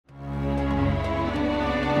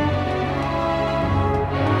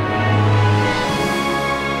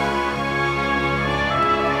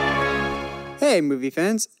Hey, movie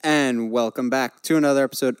fans, and welcome back to another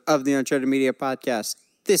episode of the Uncharted Media Podcast.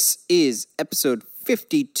 This is episode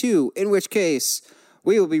 52, in which case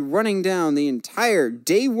we will be running down the entire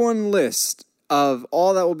day one list of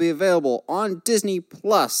all that will be available on Disney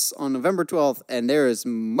Plus on November 12th, and there is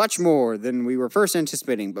much more than we were first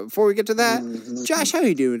anticipating. But before we get to that, Josh, how are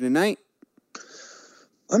you doing tonight?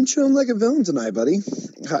 I'm chilling like a villain tonight, buddy.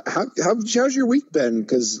 How's your week been?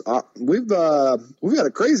 Because we've got a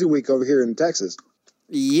crazy week over here in Texas.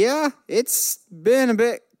 Yeah, it's been a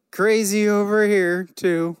bit crazy over here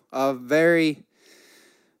too. Very,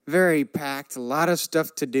 very packed. A lot of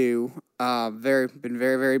stuff to do. Been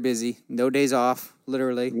very busy. No days off,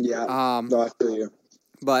 literally. Yeah. No, I feel you.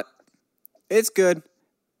 But it's good.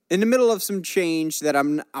 In the middle of some change that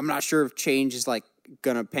I'm not sure if change is like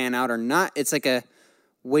gonna pan out or not. It's like a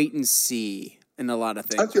wait and see in a lot of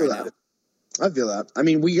things. I feel that. I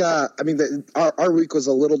mean, our week was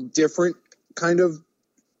a little different, kind of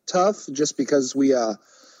tough, just because we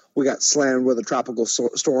got slammed with a tropical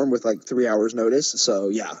storm with like 3 hours notice. So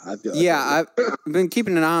yeah, I feel. Yeah, I've been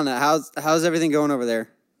keeping an eye on that. How's everything going over there?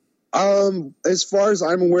 As far as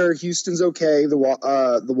I'm aware, Houston's okay. The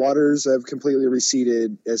waters have completely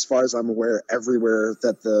receded. As far as I'm aware, everywhere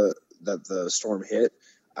that the storm hit,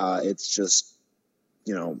 it's just.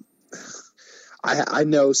 You know, I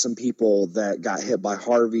know some people that got hit by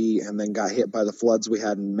Harvey and then got hit by the floods we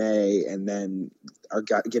had in May and then are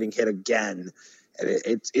getting hit again. And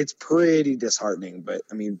it's pretty disheartening. But,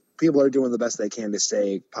 I mean, people are doing the best they can to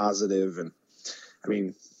stay positive. And, I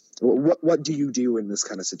mean, what do you do in this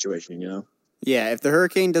kind of situation, you know? Yeah, if the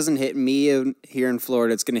hurricane doesn't hit me here in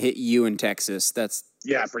Florida, it's going to hit you in Texas.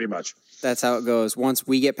 Yeah, pretty much. That's how it goes. Once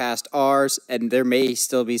we get past ours, and there may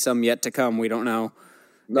still be some yet to come, we don't know.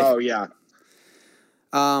 No, yeah.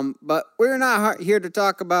 But we're not here to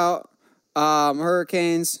talk about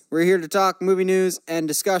hurricanes. We're here to talk movie news and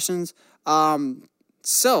discussions.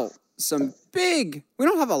 So, we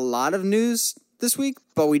don't have a lot of news this week,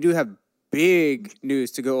 but we do have big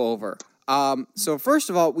news to go over. So first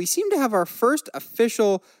of all, we seem to have our first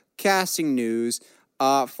official casting news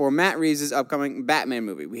for Matt Reeves' upcoming Batman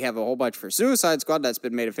movie. We have a whole bunch for Suicide Squad that's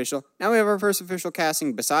been made official. Now we have our first official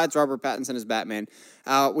casting besides Robert Pattinson as Batman.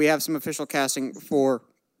 We have some official casting for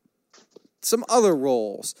some other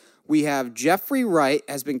roles. We have Jeffrey Wright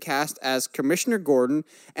has been cast as Commissioner Gordon,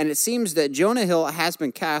 and it seems that Jonah Hill has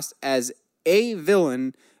been cast as a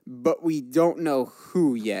villain, but we don't know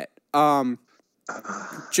who yet.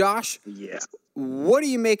 Josh, yeah. What are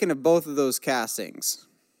you making of both of those castings?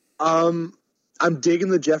 I'm digging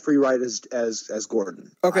the Jeffrey Wright as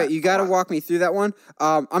Gordon. Okay, you got to walk me through that one.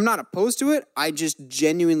 I'm not opposed to it. I just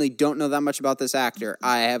genuinely don't know that much about this actor.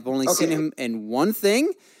 I have only seen him in one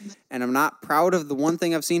thing, and I'm not proud of the one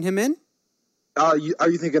thing I've seen him in. Are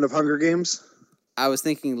you thinking of Hunger Games? I was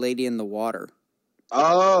thinking Lady in the Water.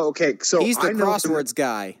 Oh, okay. So he's the crosswords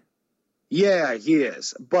guy. Yeah, he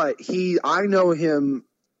is. But I know him,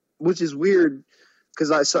 which is weird because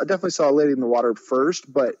I definitely saw Lady in the Water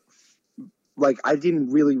first, but like I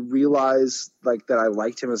didn't really realize like that I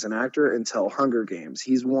liked him as an actor until Hunger Games.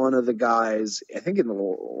 He's one of the guys, I think in the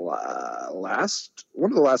one of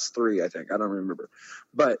the last three, I think. I don't remember.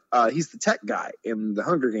 But he's the tech guy in the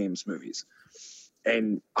Hunger Games movies.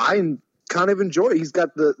 And I kind of enjoy it. He's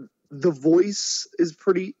got the voice is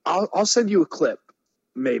pretty. I'll send you a clip.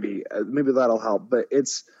 Maybe that'll help. But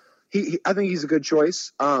I think he's a good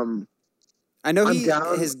choice. I know he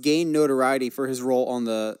has gained notoriety for his role on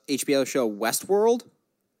the HBO show Westworld.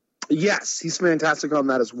 Yes, he's fantastic on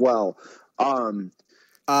that as well.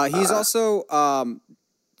 He's also,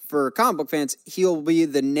 for comic book fans, he'll be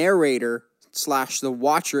the narrator / the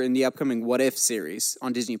watcher in the upcoming What If series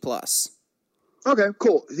on Disney Plus. Okay,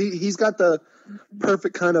 cool. He's got the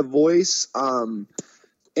perfect kind of voice,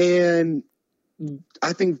 and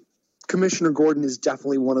I think Commissioner Gordon is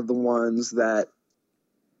definitely one of the ones that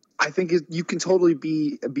I think you can totally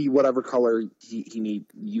be whatever color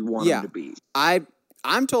you want him to be. I'm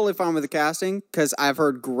totally fine with the casting because I've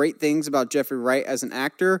heard great things about Jeffrey Wright as an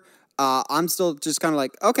actor. I'm still just kind of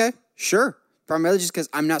like, okay, sure. Primarily just because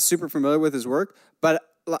I'm not super familiar with his work. But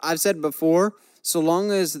I've said before, so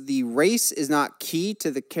long as the race is not key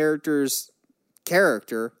to the character's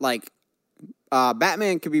character, like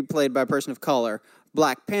Batman could be played by a person of color.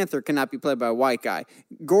 Black Panther cannot be played by a white guy.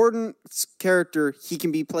 Gordon's character, he can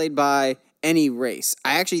be played by any race.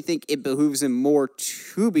 I actually think it behooves him more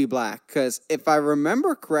to be black because if I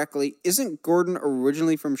remember correctly, isn't Gordon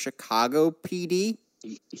originally from Chicago PD?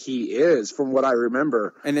 He is, from what I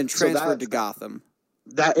remember. And then transferred to Gotham.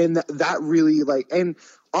 That really, and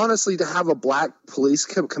honestly, to have a black police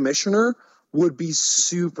commissioner would be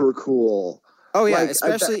super cool. Oh, yeah, Like,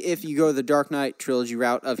 especially if you go the Dark Knight trilogy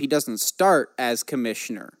route of he doesn't start as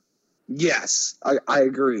commissioner. yes, I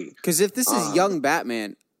agree. Because if this is young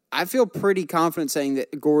Batman, I feel pretty confident saying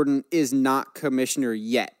that Gordon is not commissioner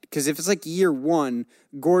yet. Because if it's like year one,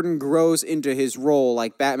 Gordon grows into his role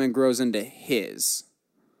like Batman grows into his.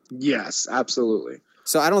 Yes, absolutely.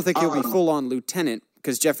 So I don't think he'll be full-on lieutenant,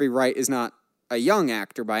 because Jeffrey Wright is not a young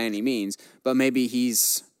actor by any means, but maybe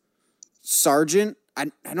he's sergeant.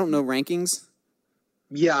 I don't know rankings.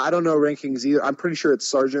 Yeah, I don't know rankings either. I'm pretty sure it's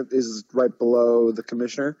sergeant is right below the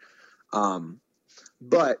commissioner.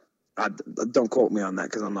 But don't quote me on that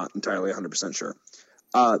because I'm not entirely 100% sure.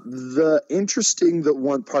 The interesting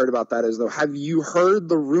one part about that is, though, have you heard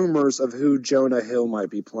the rumors of who Jonah Hill might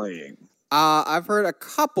be playing? I've heard a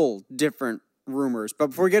couple different rumors, but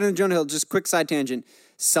before we get into Jonah Hill, just quick side tangent.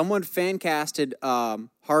 Someone fan casted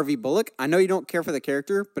Harvey Bullock. I know you don't care for the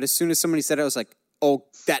character, but as soon as somebody said it, I was like, oh,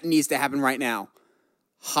 that needs to happen right now.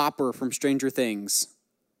 Hopper from Stranger Things.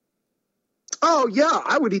 Oh, yeah,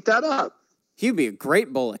 I would eat that up. He'd be a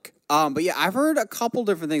great Bullock. But yeah, I've heard a couple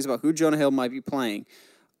different things about who Jonah Hill might be playing.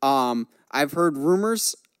 I've heard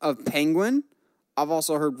rumors of Penguin. I've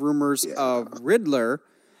also heard rumors of Riddler.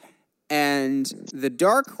 And the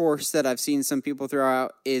dark horse that I've seen some people throw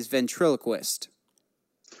out is ventriloquist.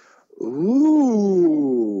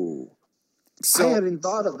 Ooh. So, I hadn't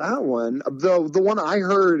thought of that one. The one I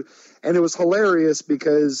heard, and it was hilarious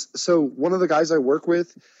because, so one of the guys I work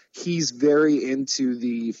with, he's very into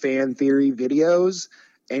the fan theory videos,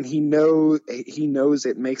 and he knows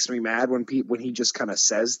it makes me mad when he just kind of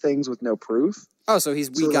says things with no proof. Oh, so he's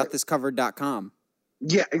WeGotThisCovered.com.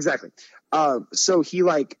 Yeah, exactly. So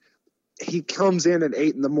he comes in at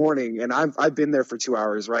 8 a.m, and I've been there for 2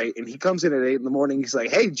 hours, right? And he comes in at 8 a.m. He's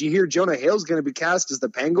like, "Hey, did you hear Jonah Hill's going to be cast as the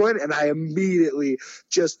Penguin?" And I immediately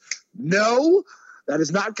just, no, that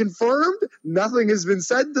is not confirmed. Nothing has been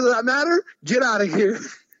said to that matter. Get out of here.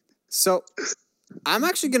 So I'm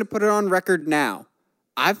actually going to put it on record now.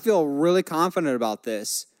 I feel really confident about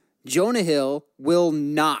this. Jonah Hill will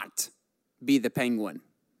not be the Penguin.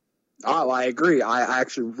 Oh, I agree. I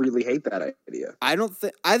actually really hate that idea.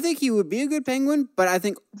 I think he would be a good Penguin, but I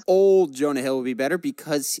think old Jonah Hill would be better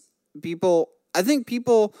because people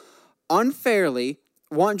unfairly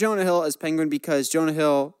want Jonah Hill as Penguin because Jonah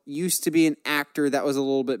Hill used to be an actor that was a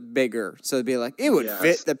little bit bigger. So it'd be like, it would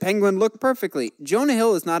fit the Penguin look perfectly. Jonah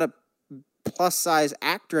Hill is not a plus size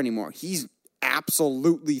actor anymore. He's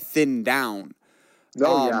absolutely thinned down.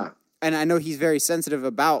 Oh, yeah. And I know he's very sensitive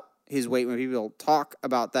about his weight when people talk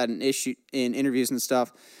about that in interviews and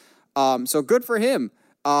stuff. So good for him.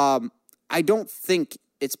 I don't think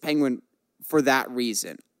it's Penguin for that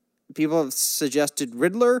reason. People have suggested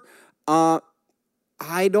Riddler. I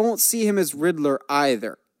don't see him as Riddler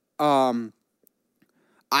either. I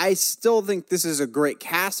still think this is a great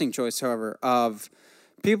casting choice, however,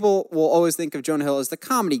 people will always think of Jonah Hill as the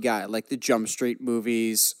comedy guy, like the Jump Street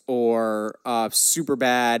movies or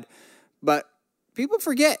Superbad. But people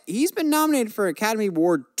forget he's been nominated for an Academy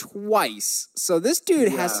Award twice. So this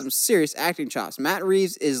dude has some serious acting chops. Matt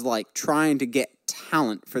Reeves is like trying to get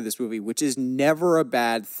talent for this movie, which is never a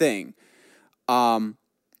bad thing. I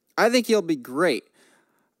think he'll be great.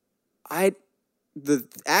 The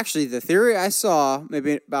theory I saw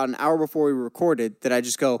maybe about an hour before we recorded that I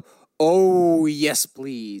just go, oh, yes,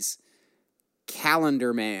 please.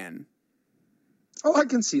 Calendar Man. Oh, I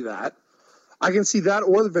can see that. I can see that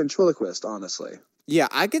or the ventriloquist, honestly. Yeah,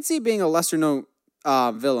 I could see it being a lesser-known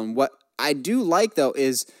villain. What I do like, though,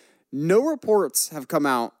 is no reports have come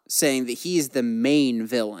out saying that he is the main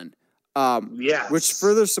villain. Yes. Which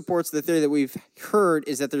further supports the theory that we've heard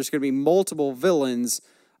is that there's going to be multiple villains,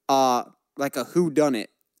 like a whodunit,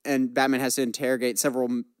 and Batman has to interrogate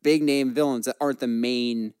several big-name villains that aren't the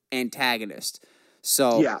main antagonist.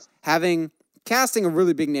 So casting a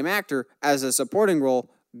really big-name actor as a supporting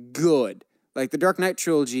role, good. Like the Dark Knight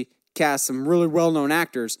trilogy cast some really well-known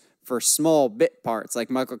actors for small bit parts, like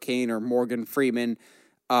Michael Caine or Morgan Freeman.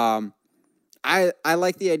 I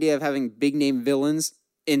like the idea of having big-name villains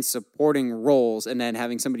in supporting roles and then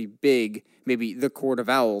having somebody big, maybe the Court of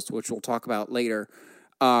Owls, which we'll talk about later.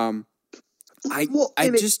 I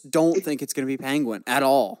just don't think it's going to be Penguin at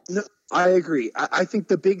all. No, I agree. I think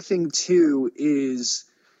the big thing, too, is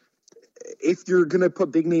if you're going to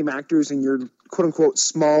put big-name actors in your quote-unquote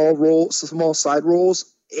small side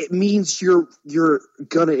roles, it means you're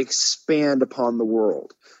going to expand upon the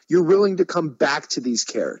world. You're willing to come back to these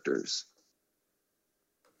characters.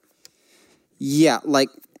 Yeah, like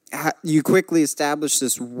you quickly establish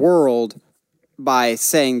this world by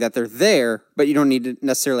saying that they're there, but you don't need to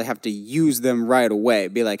necessarily have to use them right away.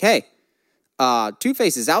 Be like, hey,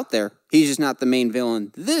 Two-Face is out there. He's just not the main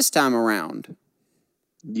villain this time around.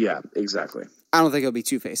 Yeah, exactly. I don't think it'll be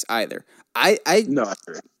Two-Face either. No, I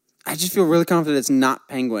agree. I just feel really confident it's not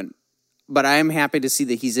Penguin, but I am happy to see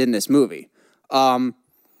that he's in this movie. The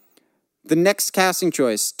next casting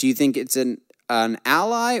choice, do you think it's an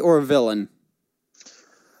ally or a villain?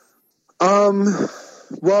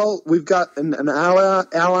 Well, we've got an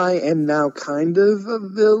ally and now kind of a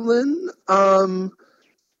villain. I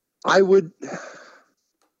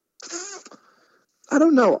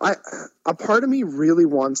don't know. A part of me really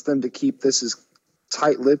wants them to keep this as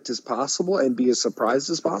tight-lipped as possible and be as surprised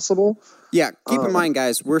as possible. Yeah, keep in mind,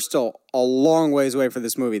 guys, we're still a long ways away for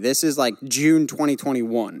this movie. This is like June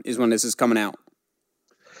 2021 is when this is coming out.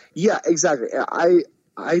 Yeah, exactly. I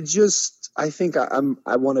think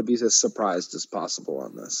I want to be as surprised as possible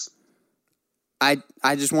on this. I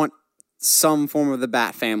just want some form of the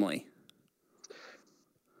Bat family.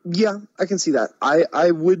 Yeah, I can see that.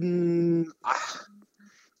 I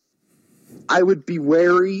would be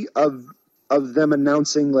wary of them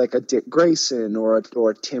announcing like a Dick Grayson or a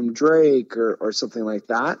Tim Drake or something like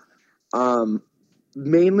that.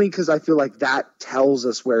 Mainly because I feel like that tells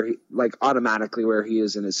us automatically where he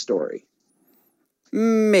is in his story.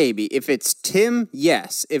 Maybe. If it's Tim,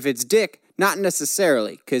 yes. If it's Dick, not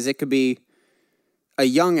necessarily, because it could be a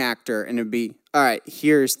young actor and it'd be, all right,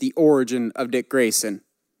 here's the origin of Dick Grayson.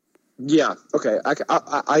 Yeah, okay.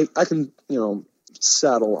 I can,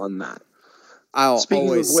 settle on that. I'll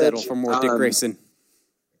always settle for more Dick Grayson.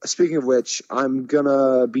 Speaking of which, I'm going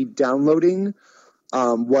to be downloading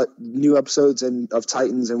what new episodes of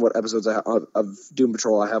Titans and what episodes of Doom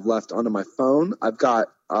Patrol I have left onto my phone. I've got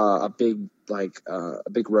a big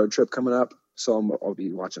road trip coming up, so I'll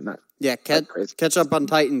be watching that. Yeah, catch up on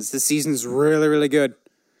Titans. This season's really, really good.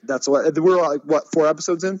 That's we're 4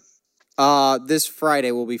 episodes in? This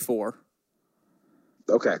Friday will be 4.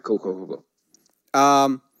 Okay, cool.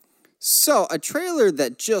 So a trailer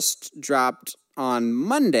that just dropped on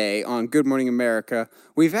Monday on Good Morning America.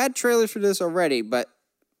 We've had trailers for this already, but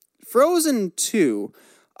Frozen 2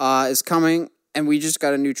 is coming, and we just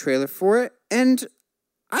got a new trailer for it, and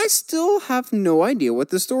I still have no idea what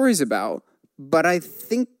the story's about, but I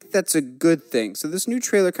think that's a good thing. So this new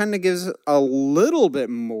trailer kind of gives a little bit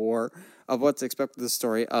more of what to expect with the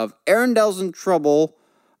story of Arendelle's in trouble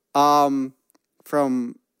from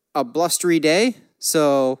a blustery day,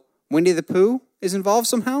 so Winnie the Pooh is involved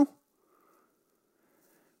somehow?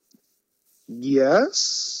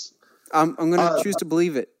 Yes. I'm going to choose to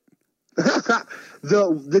believe it.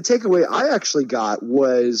 The takeaway I actually got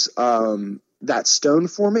was that stone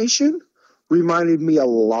formation reminded me a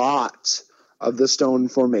lot of the stone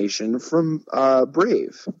formation from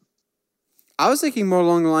Brave. I was thinking more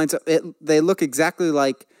along the lines of they look exactly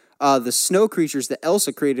like the snow creatures that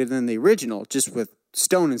Elsa created in the original, just with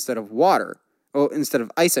stone instead of water. Oh, instead of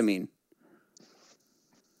ice, I mean.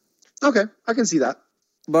 Okay, I can see that.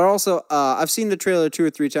 But also, I've seen the trailer 2 or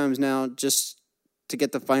 3 times now just to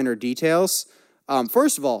get the finer details.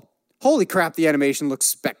 First of all, holy crap, the animation looks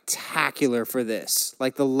spectacular for this.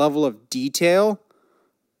 Like, the level of detail.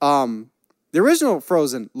 The original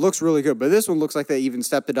Frozen looks really good, but this one looks like they even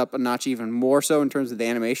stepped it up a notch even more so in terms of the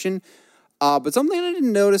animation. But something I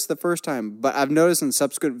didn't notice the first time, but I've noticed in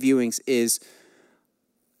subsequent viewings is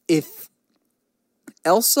if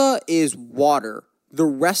Elsa is water, the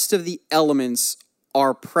rest of the elements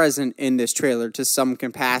are present in this trailer to some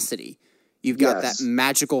capacity. You've got that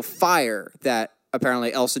magical fire that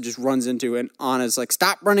apparently Elsa just runs into, and Anna's like,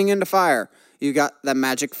 stop running into fire. You've got that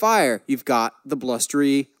magic fire. You've got the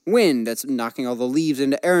blustery wind that's knocking all the leaves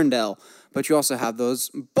into Arendelle. But you also have those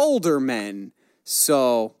boulder men.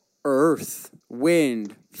 So, earth,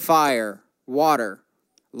 wind, fire, water.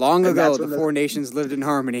 Long ago, the 4 nations lived in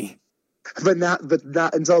harmony. But not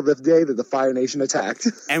until the day that the Fire Nation attacked.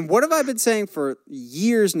 And what have I been saying for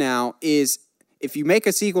years now is if you make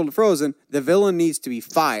a sequel to Frozen, the villain needs to be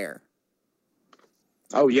fire.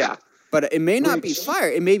 Oh, yeah. But it may not be fire.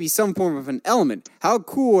 It may be some form of an element. How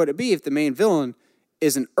cool would it be if the main villain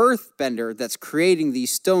is an earthbender that's creating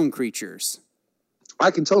these stone creatures?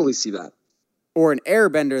 I can totally see that. Or an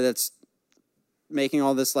airbender that's making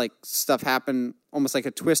all this like stuff happen almost like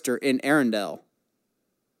a Twister in Arendelle.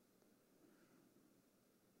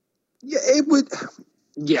 Yeah, it would.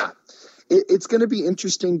 Yeah, it's going to be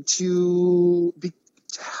interesting to be.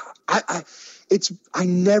 I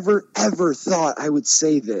never ever thought I would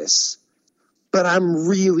say this, but I'm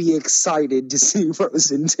really excited to see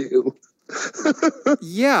Frozen 2.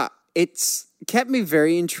 Yeah, it's kept me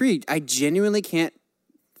very intrigued. I genuinely can't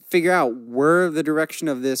figure out where the direction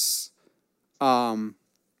of this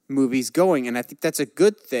movie's going, and I think that's a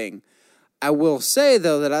good thing. I will say,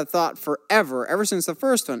 though, that I've thought forever, ever since the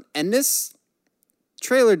first one, and this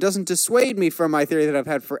trailer doesn't dissuade me from my theory that I've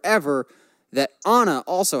had forever, that Anna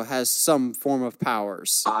also has some form of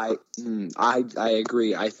powers. I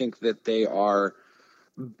agree. I think that they are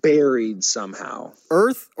buried somehow.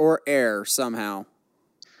 Earth or air somehow.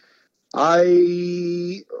 What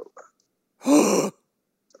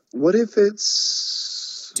if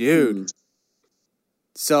it's... Dude.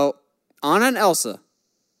 So, Anna and Elsa,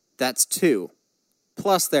 that's 2.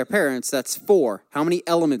 Plus their parents, that's 4. How many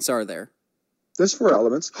elements are there? There's 4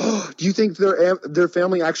 elements. Do you think their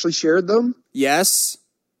family actually shared them? Yes.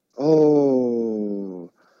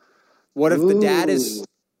 Oh. What if the dad is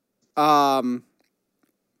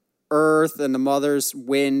earth and the mother's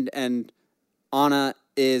wind and Anna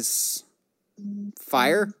is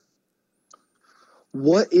fire?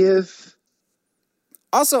 What if...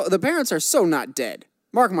 Also, the parents are so not dead.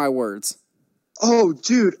 Mark my words. Oh,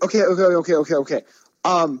 dude. Okay.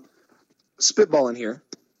 Spitballing here.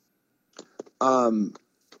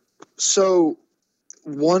 So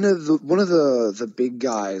one of the big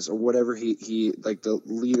guys or whatever he like the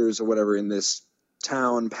leaders or whatever in this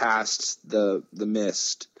town past the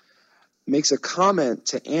mist makes a comment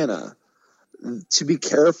to Anna to be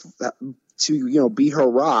careful, to be her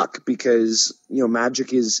rock, because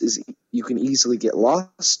magic is you can easily get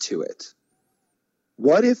lost to it.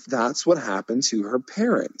 What if that's what happened to her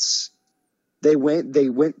parents? They went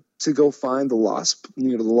to go find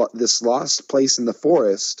this lost place in the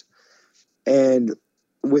forest, and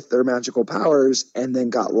with their magical powers, and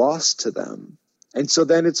then got lost to them. And so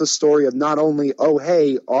then it's a story of not only, oh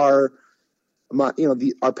hey, our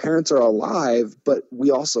parents are alive, but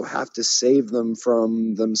we also have to save them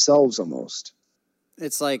from themselves almost.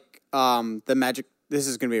 It's like the magic. This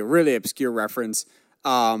is going to be a really obscure reference,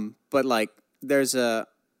 but like there's a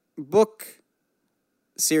book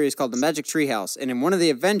series called The Magic Treehouse, and in one of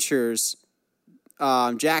the adventures,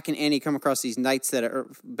 Jack and Annie come across these knights that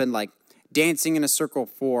have been like dancing in a circle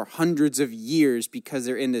for hundreds of years because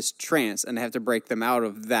they're in this trance, and they have to break them out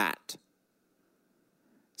of that.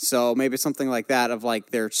 So maybe something like that, of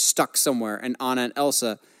like they're stuck somewhere, and Anna and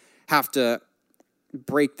Elsa have to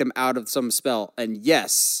break them out of some spell. And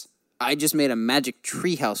yes, I just made a Magic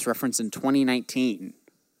Treehouse reference in 2019.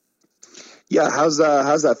 Yeah, how's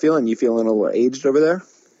that feeling? You feeling a little aged over there?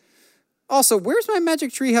 Also, where's my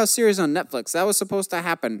Magic Treehouse series on Netflix? That was supposed to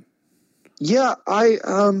happen. Yeah, I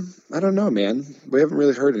don't know, man. We haven't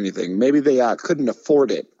really heard anything. Maybe they couldn't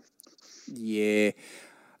afford it. Yeah.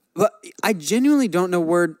 But I genuinely don't know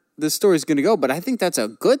where this story's going to go, but I think that's a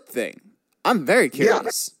good thing. I'm very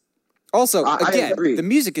curious. Yeah. Also, again, the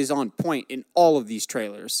music is on point in all of these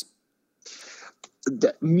trailers.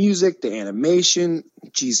 The music, the animation,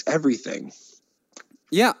 geez, everything.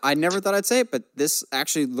 Yeah, I never thought I'd say it, but this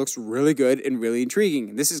actually looks really good and really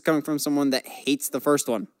intriguing. This is coming from someone that hates the first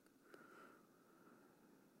one.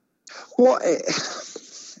 Well,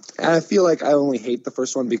 I feel like I only hate the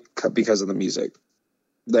first one because of the music.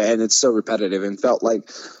 And it's so repetitive and felt like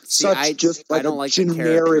I don't like generic, the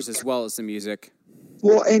characters as well as the music.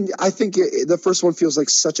 Well, and I think the first one feels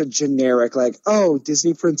like such a generic, like, oh,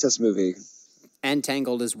 Disney princess movie. And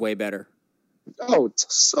Tangled is way better. Oh, it's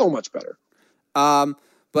so much better.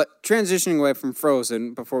 But transitioning away from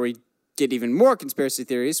Frozen, before we get even more conspiracy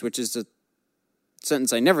theories, which is a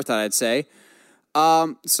sentence I never thought I'd say.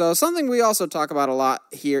 So something we also talk about a lot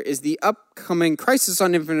here is the upcoming Crisis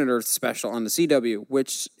on Infinite Earth special on the CW,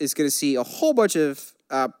 which is going to see a whole bunch of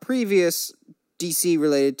previous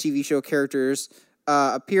DC-related TV show characters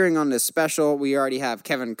appearing on this special. We already have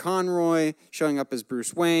Kevin Conroy showing up as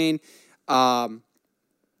Bruce Wayne.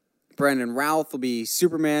 Brandon Routh will be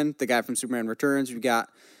Superman, the guy from Superman Returns. We've got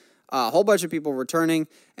a whole bunch of people returning.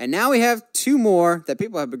 And now we have 2 more that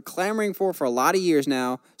people have been clamoring for a lot of years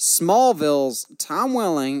now. Smallville's Tom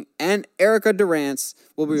Welling and Erica Durance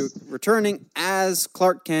will be returning as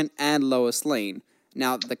Clark Kent and Lois Lane.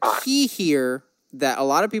 Now, the key here that a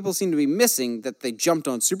lot of people seem to be missing, that they jumped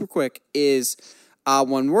on super quick, is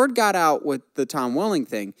when word got out with the Tom Welling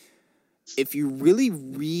thing, if you really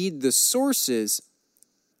read the sources,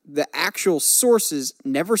 the actual sources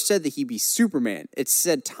never said that he'd be Superman. It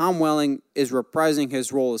said Tom Welling is reprising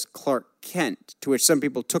his role as Clark Kent, to which some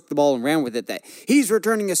people took the ball and ran with it, that he's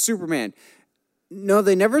returning as Superman. No,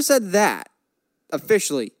 they never said that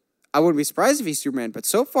officially. I wouldn't be surprised if he's Superman, but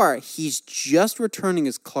so far he's just returning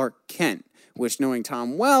as Clark Kent, which, knowing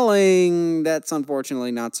Tom Welling, that's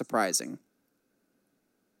unfortunately not surprising.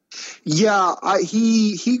 Yeah,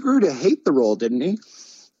 he grew to hate the role, didn't he?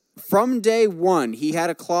 From day one, he had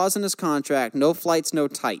a clause in his contract, no flights, no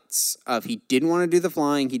tights. If he didn't want to do the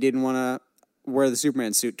flying, he didn't want to wear the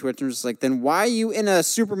Superman suit, to which I'm just like, then why are you in a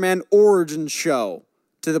Superman origin show?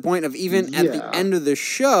 To the point of even at the end of the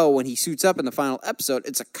show, when he suits up in the final episode,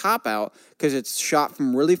 it's a cop-out because it's shot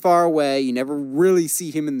from really far away. You never really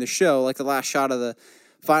see him in the show. Like the last shot of the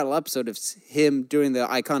final episode of him doing the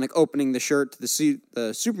iconic opening the shirt to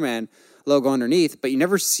the Superman logo underneath, but you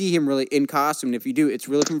never see him really in costume. And if you do, it's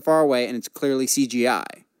really from far away, and it's clearly CGI.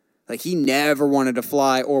 Like, he never wanted to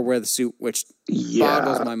fly or wear the suit, which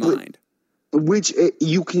boggles my mind. Which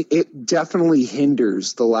it definitely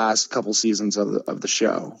hinders the last couple seasons of the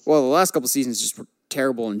show. Well, the last couple seasons just were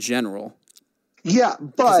terrible in general. Yeah,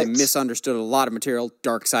 but they misunderstood a lot of material.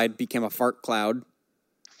 Darkseid became a fart cloud.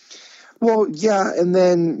 Well, yeah, and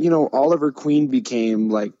then Oliver Queen became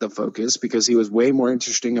like the focus because he was way more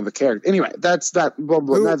interesting of a character. Anyway, that's that.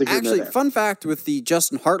 Actually, fun fact with the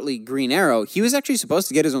Justin Hartley Green Arrow, he was actually supposed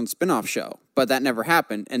to get his own spin-off show, but that never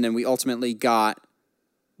happened. And then we ultimately got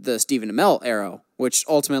the Stephen Amell Arrow, which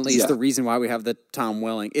ultimately is the reason why we have the Tom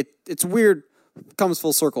Welling. It's weird, comes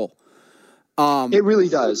full circle. It really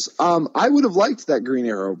does. I would have liked that Green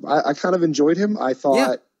Arrow. I kind of enjoyed him. I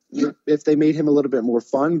thought if they made him a little bit more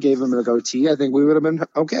fun, gave him a goatee, I think we would have been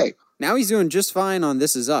okay. Now he's doing just fine on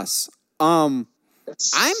This Is Us. Believe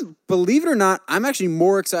it or not, I'm actually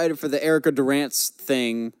more excited for the Erica Durance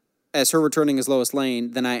thing as her returning as Lois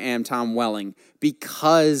Lane than I am Tom Welling,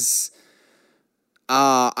 because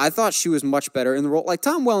I thought she was much better in the role. Like,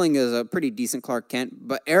 Tom Welling is a pretty decent Clark Kent,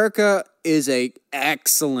 but Erica is a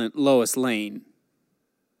excellent Lois Lane.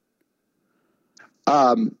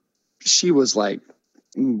 She was like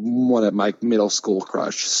one of my middle school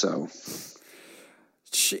crush, so.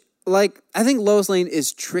 I think Lois Lane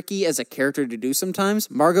is tricky as a character to do sometimes.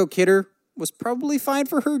 Margot Kidder was probably fine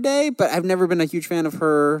for her day, but I've never been a huge fan of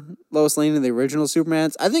her Lois Lane in the original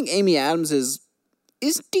Supermans. I think Amy Adams is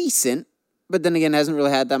decent, but then again, hasn't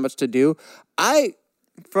really had that much to do.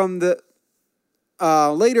 From the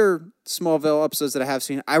later Smallville episodes that I have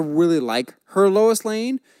seen, I really like her Lois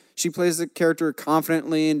Lane. She plays the character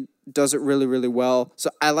confidently and does it really, really well.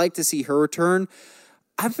 So I like to see her return.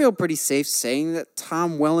 I feel pretty safe saying that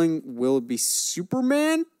Tom Welling will be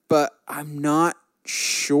Superman, but I'm not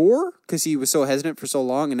sure because he was so hesitant for so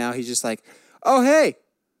long, and now he's just like, oh, hey,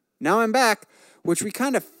 now I'm back, which we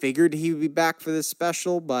kind of figured he would be back for this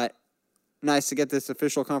special, but nice to get this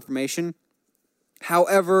official confirmation.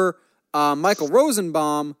 However, Michael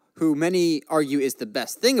Rosenbaum, who many argue is the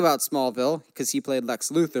best thing about Smallville, because he played Lex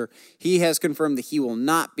Luthor, he has confirmed that he will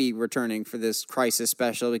not be returning for this Crisis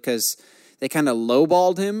special because they kind of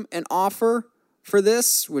lowballed him an offer for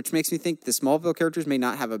this, which makes me think the Smallville characters may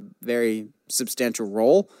not have a very substantial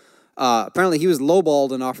role. Apparently, he was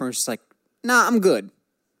lowballed an offer and was just like, nah, I'm good.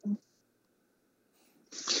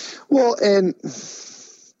 Well, and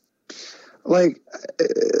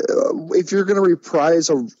if you're going to reprise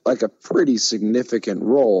a pretty significant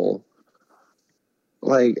role,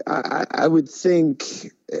 I would think,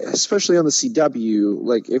 especially on the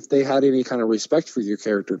CW, if they had any kind of respect for your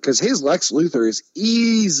character, because his Lex Luthor is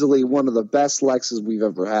easily one of the best Lexes we've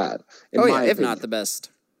ever had. If not the best.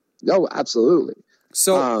 Oh, absolutely.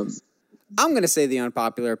 So I'm going to say the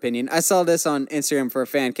unpopular opinion. I saw this on Instagram for a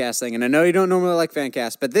fan cast thing, and I know you don't normally like fan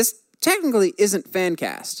cast, but this technically isn't fan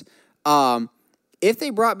cast. If they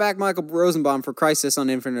brought back Michael Rosenbaum for Crisis on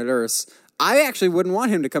Infinite Earths, I actually wouldn't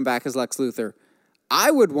want him to come back as Lex Luthor. I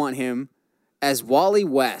would want him as Wally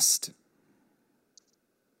West.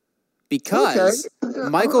 Because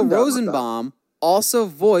Michael Rosenbaum also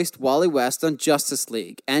voiced Wally West on Justice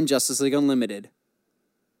League and Justice League Unlimited.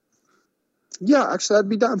 Yeah, actually, I'd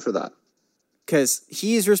be down for that. Because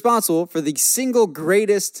he is responsible for the single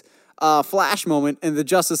greatest Flash moment in the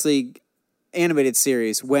Justice League animated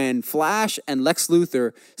series when Flash and Lex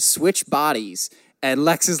Luthor switch bodies, and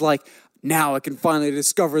Lex is like, now I can finally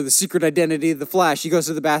discover the secret identity of the Flash. He goes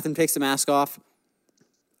to the bathroom, takes the mask off.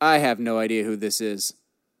 I have no idea who this is.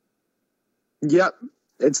 Yep.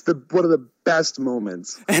 It's one of the best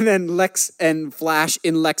moments. And then Lex and Flash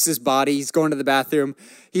in Lex's body, he's going to the bathroom.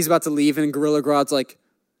 He's about to leave, and Gorilla Grodd's like,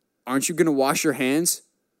 aren't you going to wash your hands?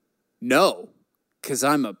 No, because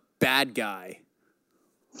I'm a bad guy.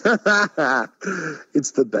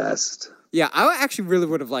 It's the best. Yeah, I actually really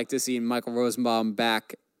would have liked to see Michael Rosenbaum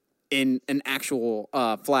back in an actual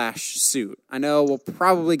Flash suit. I know we'll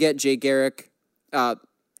probably get Jay Garrick,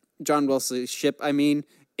 John Wesley Shipp,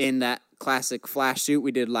 in that classic Flash suit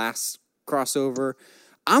we did last crossover.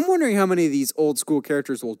 I'm wondering how many of these old school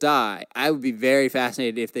characters will die. I would be very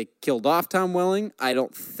fascinated if they killed off Tom Welling. I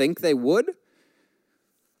don't think they would.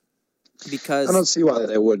 Because I don't see why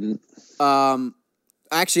they wouldn't.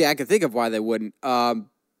 Actually, I can think of why they wouldn't.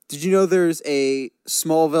 Did you know there's a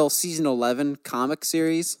Smallville season 11 comic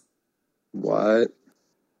series? What?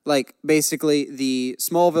 Like, basically, the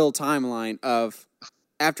Smallville timeline of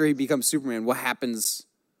after he becomes Superman, what happens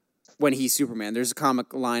when he's Superman. There's a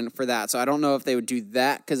comic line for that. So I don't know if they would do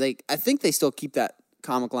that, because I think they still keep that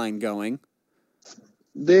comic line going.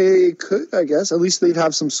 They could, I guess. At least they'd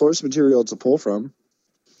have some source material to pull from.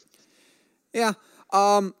 Yeah.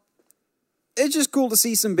 It's just cool to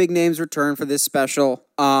see some big names return for this special.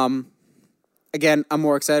 Again, I'm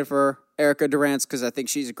more excited for Erica Durance because I think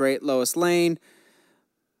she's a great Lois Lane.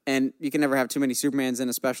 And you can never have too many Supermans in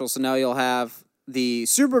a special. So now you'll have the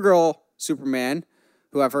Supergirl Superman,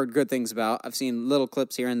 who I've heard good things about. I've seen little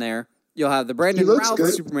clips here and there. You'll have the Brandon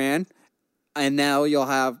Routh Superman. And now you'll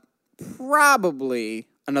have probably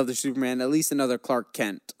another Superman, at least another Clark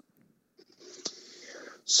Kent.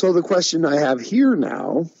 So the question I have here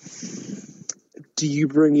now, do you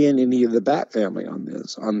bring in any of the Bat family on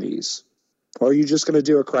these? Or are you just going to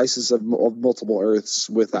do a Crisis of Multiple Earths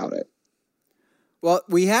without it? Well,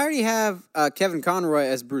 we already have Kevin Conroy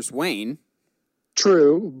as Bruce Wayne.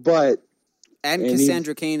 True, but... And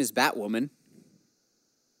Cassandra Cain as Batwoman.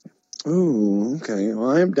 Ooh, okay.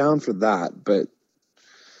 Well, I am down for that, but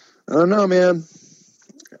I don't know, man.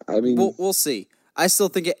 I mean... We'll see. I still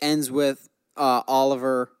think it ends with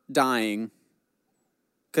Oliver dying.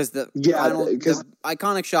 Because the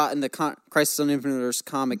iconic shot in the Crisis on Infinite Earths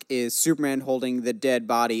comic is Superman holding the dead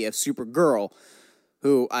body of Supergirl,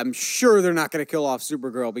 who I'm sure they're not going to kill off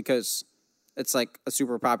Supergirl because it's like a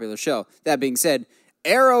super popular show. That being said,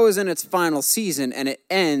 Arrow is in its final season, and it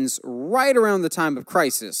ends right around the time of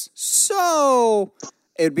Crisis. So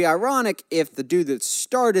it would be ironic if the dude that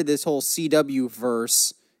started this whole CW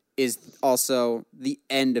verse is also the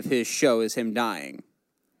end of his show is him dying.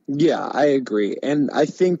 Yeah, I agree. And I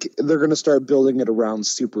think they're going to start building it around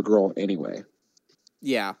Supergirl anyway.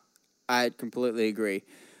 Yeah, I completely agree.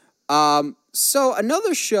 So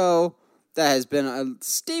another show that has been a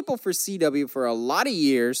staple for CW for a lot of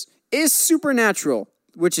years is Supernatural,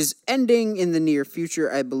 which is ending in the near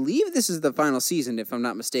future. I believe this is the final season, if I'm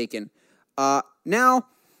not mistaken. Now,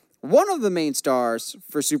 one of the main stars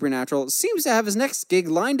for Supernatural seems to have his next gig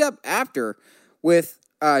lined up after, with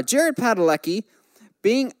Jared Padalecki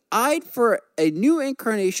being eyed for a new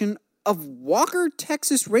incarnation of Walker,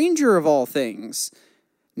 Texas Ranger, of all things.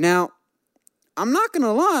 Now, I'm not going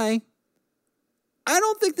to lie, I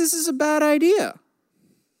don't think this is a bad idea.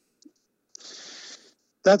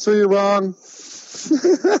 That's where you're wrong.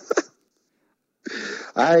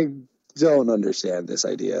 I don't understand this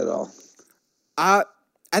idea at all. I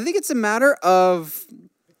think it's a matter of,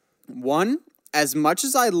 one, as much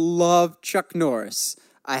as I love Chuck Norris,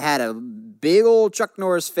 I had a big old Chuck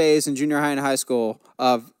Norris phase in junior high and high school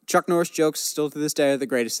of Chuck Norris jokes still to this day are the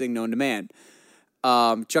greatest thing known to man.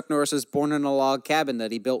 Chuck Norris was born in a log cabin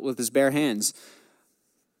that he built with his bare hands.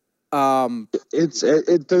 They're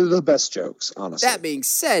the best jokes, honestly. That being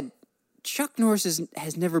said, Chuck Norris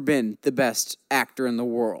has never been the best actor in the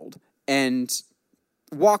world. And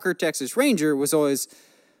Walker, Texas Ranger was always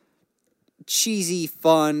cheesy,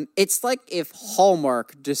 fun. It's like if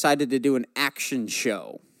Hallmark decided to do an action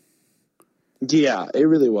show. Yeah, it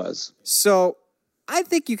really was. So I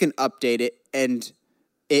think you can update it and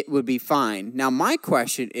it would be fine. Now, my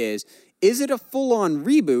question is it a full-on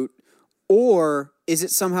reboot or is it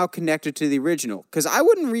somehow connected to the original? Because I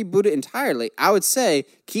wouldn't reboot it entirely. I would say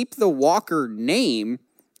keep the Walker name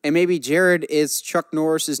and maybe Jared is Chuck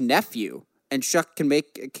Norris's nephew and Chuck can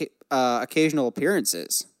make occasional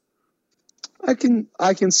appearances. I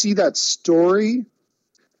can see that story.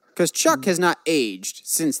 Because Chuck has not aged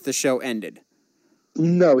since the show ended.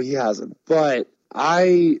 No, he hasn't. But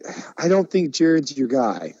I don't think Jared's your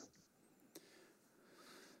guy.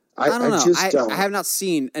 I don't know. I have not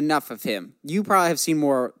seen enough of him. You probably have seen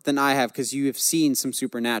more than I have because you have seen some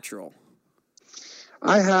Supernatural.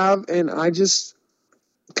 I have, and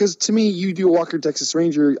because to me, you do Walker, Texas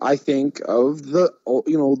Ranger, I think of the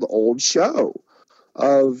old show.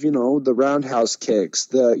 Of, the roundhouse kicks,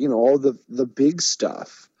 all the big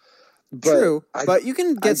stuff. But true, but you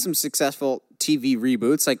can get some successful TV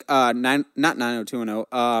reboots, like not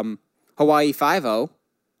 90210, Hawaii Five-0.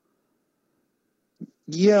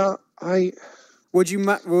 Yeah, Would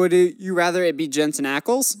you rather it be Jensen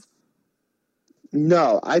Ackles?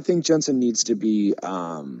 No, I think Jensen needs to be...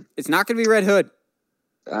 It's not going to be Red Hood.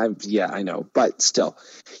 I know, but still.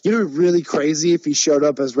 Really crazy if he showed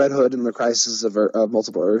up as Red Hood in the Crisis of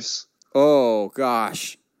Multiple Earths? Oh,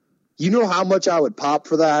 gosh. You know how much I would pop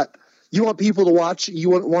for that? You want people to watch? You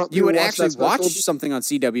would actually watch something on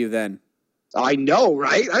CW then? I know,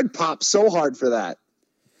 right? I'd pop so hard for that.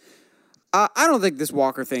 I don't think this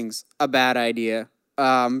Walker thing's a bad idea.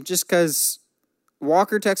 Just because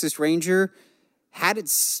Walker Texas Ranger had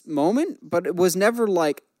its moment, but it was never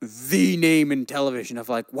like the name in television of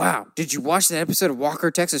like, wow, did you watch that episode of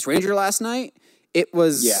Walker Texas Ranger last night? It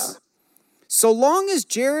was... Yeah. So long as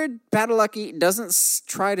Jared Padalecki doesn't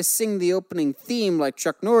try to sing the opening theme like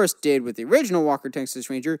Chuck Norris did with the original Walker Texas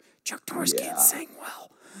Ranger, Chuck Norris can't sing well.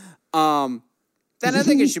 Then I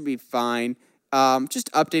think it should be fine.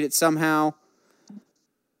 Just update it somehow.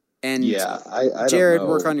 And I Jared, don't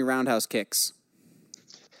know. work on your roundhouse kicks.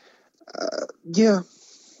 Yeah,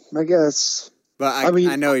 I guess. But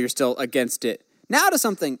I know you're still against it. Now to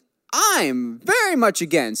something I'm very much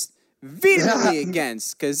against. Vehemently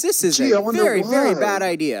against, because this is a very, very bad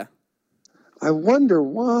idea. I wonder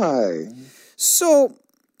why. So,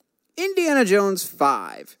 Indiana Jones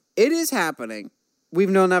 5. It is happening. We've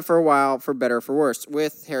known that for a while, for better or for worse,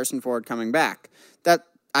 with Harrison Ford coming back. That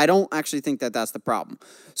I don't actually think that that's the problem.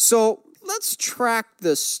 So, let's track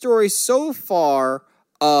the story so far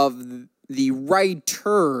of the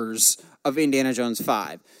writers of Indiana Jones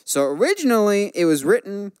 5. So originally, it was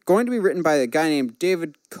going to be written by a guy named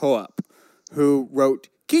David Coop, who wrote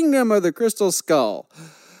Kingdom of the Crystal Skull.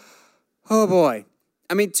 Oh boy.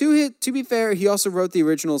 I mean, to be fair, he also wrote the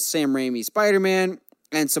original Sam Raimi Spider-Man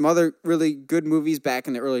and some other really good movies back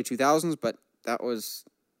in the early 2000s, but that was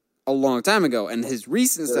a long time ago, and his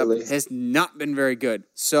recent stuff has not been very good.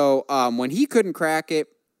 So when he couldn't crack it,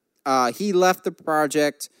 he left the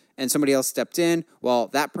project, and somebody else stepped in. Well,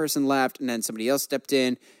 that person left, and then somebody else stepped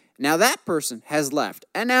in. Now that person has left.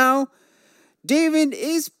 And now David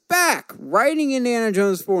is back writing Indiana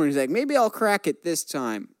Jones 4. And he's like, maybe I'll crack it this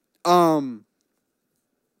time. I've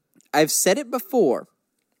said it before.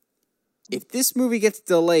 If this movie gets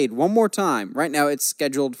delayed one more time, right now it's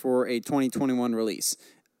scheduled for a 2021 release.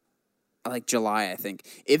 Like July, I think.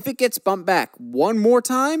 If it gets bumped back one more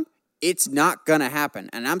time, it's not going to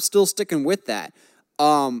happen. And I'm still sticking with that.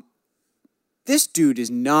 This dude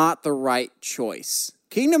is not the right choice.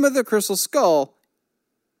 Kingdom of the Crystal Skull,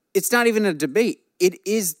 it's not even a debate. It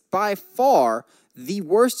is by far the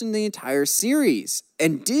worst in the entire series.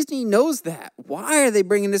 And Disney knows that. Why are they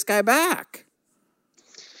bringing this guy back?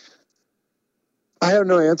 I have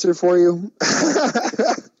no answer for you.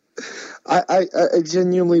 I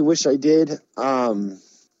genuinely wish I did. I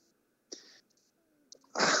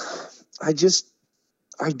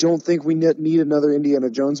don't think we need another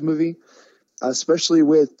Indiana Jones movie, especially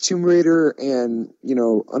with Tomb Raider and,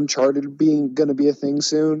 Uncharted going to be a thing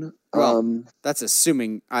soon. Well, that's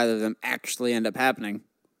assuming either of them actually end up happening.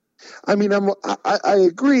 I mean, I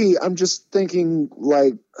agree. I'm just thinking,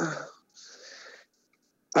 like,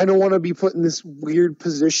 I don't want to be put in this weird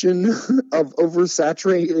position of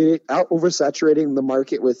oversaturating the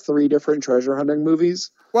market with 3 different treasure hunting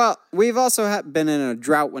movies. Well, we've also been in a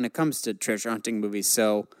drought when it comes to treasure hunting movies,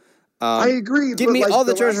 so... I agree. Give me all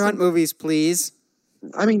the treasure hunt movies, please.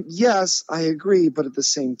 I mean, yes, I agree, but at the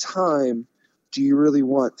same time, do you really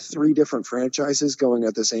want 3 different franchises going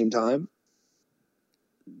at the same time?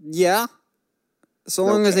 Yeah. So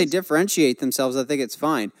long as they differentiate themselves, I think it's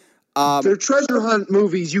fine. They're treasure hunt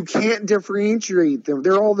movies. You can't differentiate them.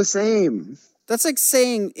 They're all the same. That's like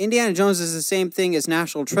saying Indiana Jones is the same thing as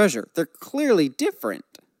National Treasure. They're clearly different.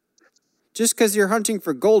 Just because you're hunting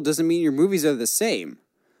for gold doesn't mean your movies are the same.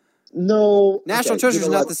 No. National Treasure is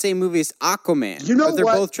not the same movie as Aquaman. But they're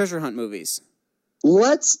both treasure hunt movies.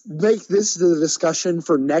 Let's make this the discussion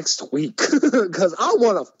for next week. Because I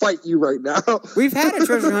want to fight you right now. We've had a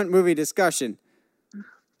treasure hunt movie discussion.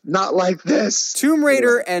 Not like this. Tomb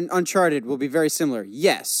Raider and Uncharted will be very similar,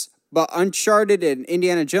 yes. But Uncharted and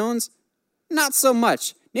Indiana Jones, not so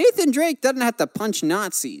much. Nathan Drake doesn't have to punch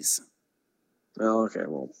Nazis. Oh, okay,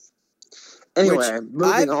 well. Anyway,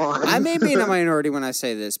 moving on. I may be in a minority when I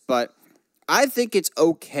say this, but I think it's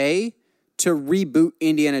okay to reboot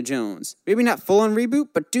Indiana Jones. Maybe not full-on reboot,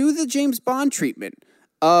 but do the James Bond treatment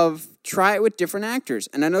of try it with different actors.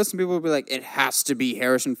 And I know some people will be like, it has to be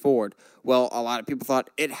Harrison Ford. Well, a lot of people thought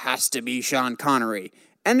it has to be Sean Connery.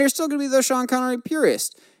 And there's still going to be those Sean Connery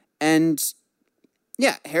purists. And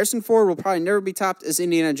yeah, Harrison Ford will probably never be topped as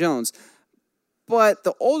Indiana Jones. But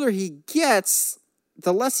the older he gets,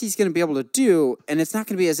 the less he's going to be able to do, and it's not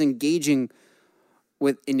going to be as engaging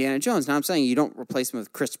with Indiana Jones. Now, I'm saying you don't replace him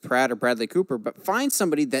with Chris Pratt or Bradley Cooper, but find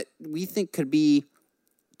somebody that we think could be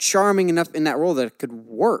charming enough in that role that it could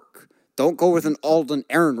work. Don't go with an Alden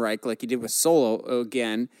Ehrenreich like you did with Solo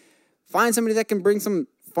again. Find somebody that can bring some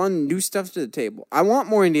fun, new stuff to the table. I want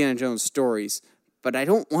more Indiana Jones stories, but I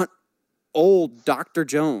don't want old Dr.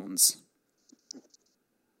 Jones.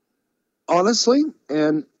 Honestly,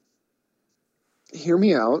 and hear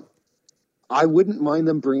me out, I wouldn't mind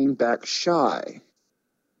them bringing back Shy.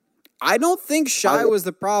 I don't think Shy was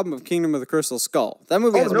the problem of Kingdom of the Crystal Skull. That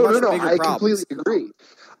movie has much bigger problems. I completely agree.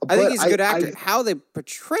 I think he's a good actor. How they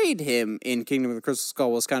portrayed him in Kingdom of the Crystal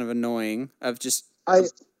Skull was kind of annoying. Of just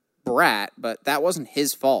brat, but that wasn't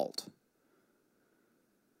his fault.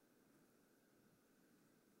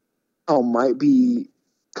 Oh, might be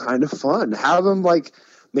kind of fun. Have him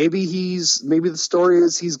maybe the story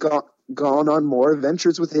is he's gone on more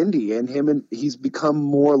adventures with Indy, and he's become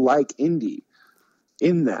more like Indy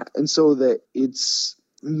in that, and so that it's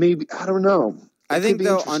maybe I don't know. I think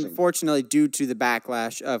though, unfortunately, due to the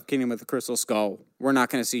backlash of Kingdom of the Crystal Skull, we're not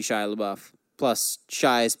going to see Shia LaBeouf. Plus,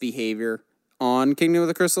 Shia's behavior on Kingdom of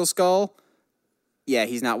the Crystal Skull, yeah,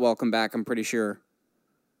 he's not welcome back. I'm pretty sure.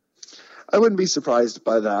 I wouldn't be surprised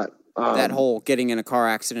by that. That whole getting in a car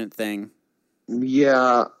accident thing.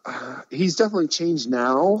 Yeah, he's definitely changed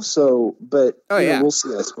now. So, but we'll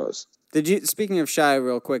see. I suppose. Speaking of Shia,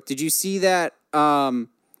 real quick, did you see that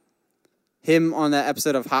him on that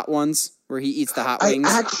episode of Hot Ones where he eats the hot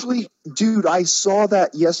wings? Dude, I saw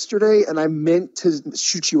that yesterday, and I meant to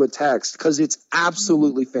shoot you a text because it's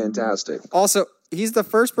absolutely fantastic. Also, he's the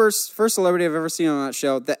first celebrity I've ever seen on that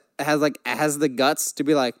show that has the guts to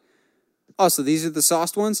be like, oh, so these are the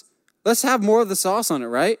sauced ones? Let's have more of the sauce on it,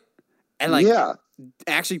 right? And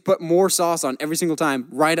actually put more sauce on every single time,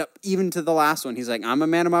 right up even to the last one. He's like, I'm a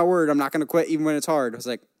man of my word. I'm not going to quit even when it's hard. I was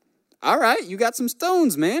like, all right, you got some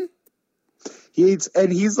stones, man. He eats,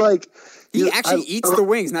 and he's like... He actually eats the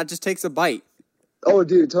wings, not just takes a bite. Oh,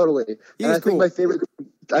 dude, totally. I think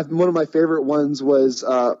one of my favorite ones was,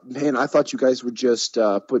 man, I thought you guys were just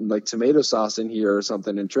putting like tomato sauce in here or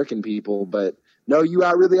something and tricking people, but no, you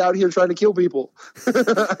really out here trying to kill people.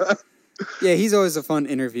 Yeah, he's always a fun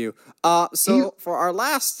interview. For our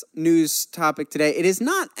last news topic today, it is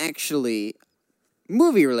not actually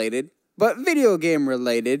movie related, but video game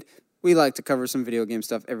related. We like to cover some video game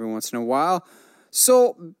stuff every once in a while.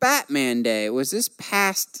 So, Batman Day was this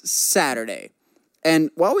past Saturday.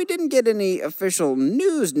 And while we didn't get any official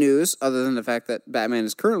news, other than the fact that Batman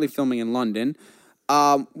is currently filming in London,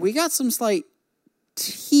 we got some slight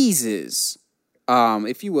teases,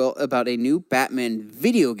 if you will, about a new Batman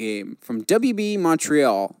video game from WB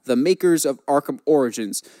Montreal, the makers of Arkham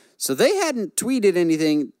Origins. So they hadn't tweeted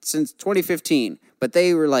anything since 2015, but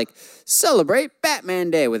they were like, celebrate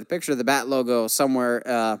Batman Day with a picture of the Bat logo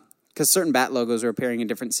somewhere, because certain Bat logos are appearing in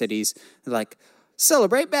different cities. They're like,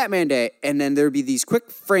 celebrate Batman Day. And then there'd be these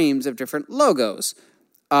quick frames of different logos.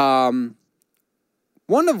 One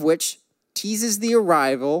of which teases the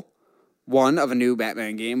arrival, of a new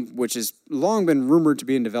Batman game, which has long been rumored to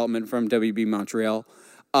be in development from WB Montreal.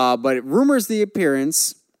 But it rumors the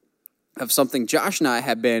appearance of something Josh and I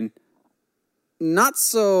have been not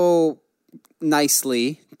so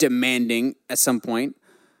nicely demanding at some point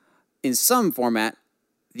in some format,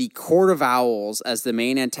 the Court of Owls as the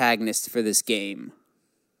main antagonist for this game.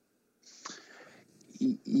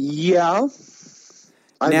 Yeah.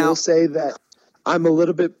 I will say that I'm a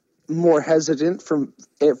little bit more hesitant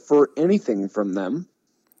for anything from them.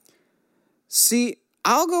 See,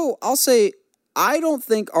 I'll say I don't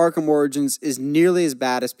think Arkham Origins is nearly as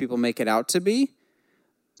bad as people make it out to be.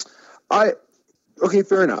 Okay,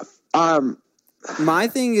 fair enough. My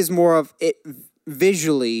thing is more of it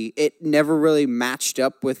visually, it never really matched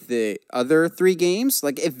up with the other three games.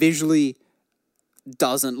 Like, it visually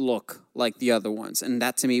doesn't look like the other ones. And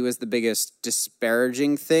that, to me, was the biggest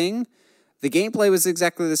disparaging thing. The gameplay was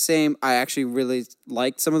exactly the same. I actually really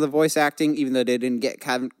liked some of the voice acting, even though they didn't get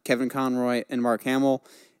Kevin Conroy and Mark Hamill.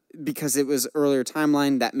 Because it was earlier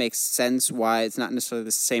timeline, that makes sense why it's not necessarily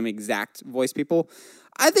the same exact voice people.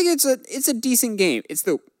 I think it's a decent game. It's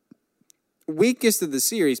the weakest of the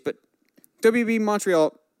series, but WB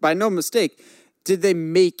Montreal, by no mistake, did they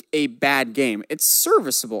make a bad game. It's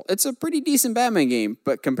serviceable. It's a pretty decent Batman game,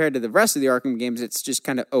 but compared to the rest of the Arkham games, it's just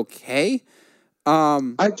kind of okay. I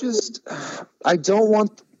don't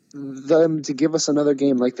want them to give us another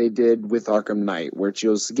game like they did with Arkham Knight, where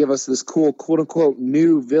just give us this cool, quote-unquote,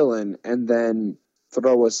 new villain and then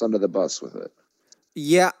throw us under the bus with it.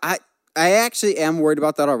 Yeah, I actually am worried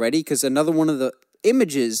about that already, because another one of the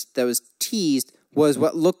images that was teased was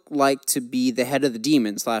what looked like to be the head of the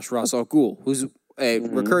demon / Ra's al Ghul, who's a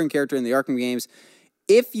recurring character in the Arkham games.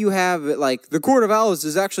 If you have it like the Court of Owls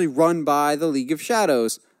is actually run by the League of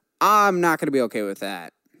Shadows, I'm not going to be okay with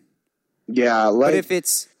that. Yeah, but if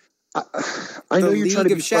it's I know you're trying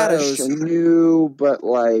to be fresh and new, but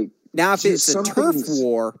like now if it's a turf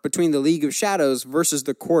war between the League of Shadows versus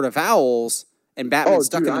the Court of Owls and Batman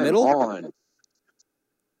stuck in the middle,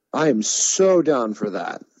 I am so down for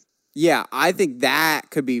that. Yeah, I think that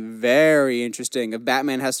could be very interesting if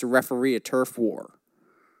Batman has to referee a turf war.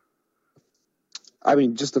 I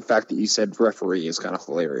mean, just the fact that you said referee is kind of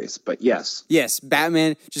hilarious, but yes. Yes,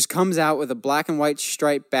 Batman just comes out with a black and white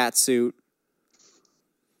striped bat suit.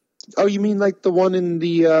 Oh, you mean like the one in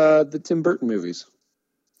the Tim Burton movies?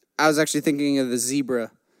 I was actually thinking of the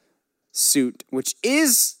zebra suit, which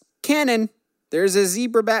is canon. There's a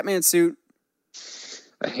zebra Batman suit.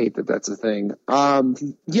 I hate that that's a thing.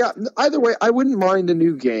 Yeah, either way, I wouldn't mind a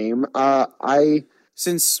new game.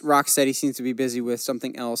 Since Rocksteady seems to be busy with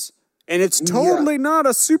something else. And it's totally not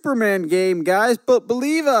a Superman game, guys, but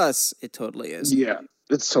believe us, it totally is. Yeah,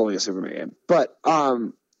 it's totally a Superman game. But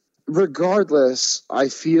regardless, I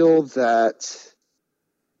feel that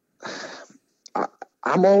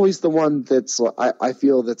I'm always the one that's I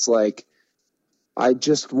feel that's like, I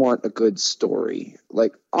just want a good story.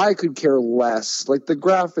 Like, I could care less. Like, the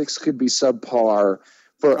graphics could be subpar.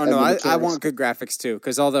 Oh, no, I want good graphics, too,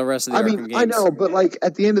 because all the rest of the Arkham games... I know, but, like,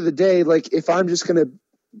 at the end of the day, like, if I'm just going to,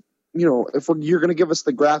 you're going to give us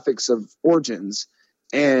the graphics of Origins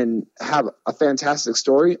and have a fantastic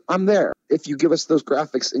story, I'm there. If you give us those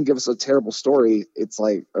graphics and give us a terrible story, it's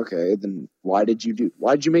like, okay, then why did you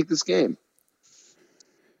make this game?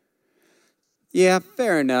 Yeah,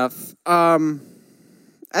 fair enough.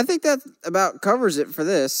 I think that about covers it for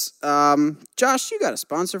this. Josh, you got a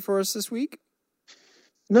sponsor for us this week?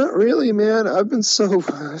 Not really, man. I've been so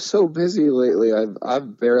busy lately.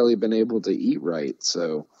 I've barely been able to eat right.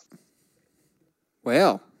 So,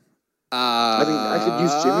 well, I mean, I could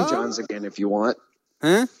use Jimmy John's again if you want.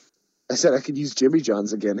 Huh? I said I could use Jimmy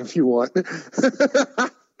John's again if you want.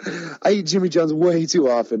 I eat Jimmy John's way too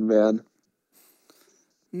often, man.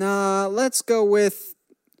 Nah, let's go with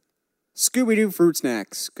Scooby-Doo fruit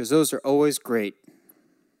snacks, because those are always great.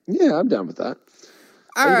 Yeah, I'm down with that.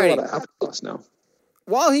 All right. I eat a lot of applesauce now.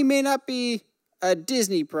 While he may not be a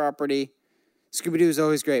Disney property, Scooby-Doo is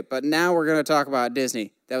always great. But now we're going to talk about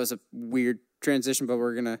Disney. That was a weird transition, but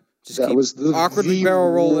we're going to just awkwardly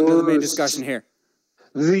barrel roll into the main discussion here.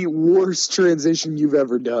 The worst transition you've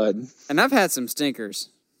ever done. And I've had some stinkers.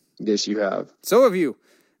 Yes, you have. So have you.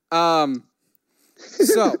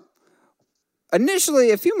 So,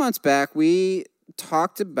 initially, a few months back, we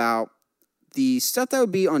talked about the stuff that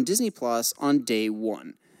would be on Disney Plus on day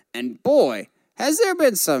one. And boy, has there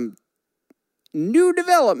been some new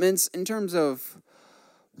developments in terms of,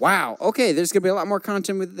 wow, okay, there's going to be a lot more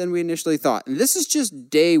content than we initially thought. And this is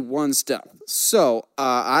just day one stuff. So,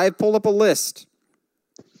 I pulled up a list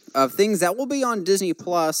of things that will be on Disney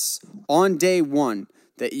Plus on day one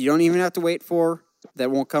that you don't even have to wait for,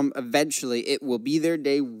 that won't come eventually. It will be there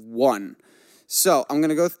day one. So I'm going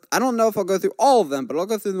to go, I don't know if I'll go through all of them, but I'll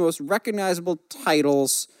go through the most recognizable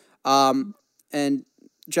titles. And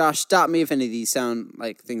Josh, stop me if any of these sound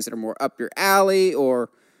like things that are more up your alley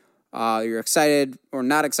or you're excited or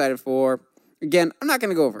not excited for. Again, I'm not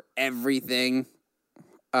going to go over everything,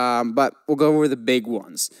 but we'll go over the big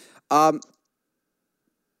ones.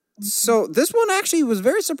 So this one actually was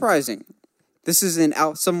very surprising. This is in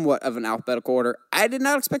somewhat of an alphabetical order. I did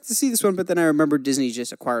not expect to see this one, but then I remembered Disney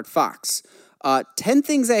just acquired Fox. 10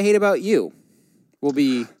 Things I Hate About You will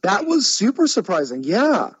be... That was super surprising,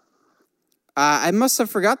 yeah. I must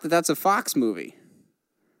have forgot that that's a Fox movie.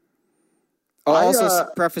 I'll also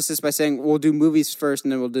preface this by saying we'll do movies first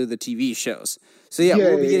and then we'll do the TV shows. So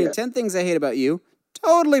we'll be getting 10 Things I Hate About You.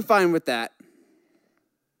 Totally fine with that.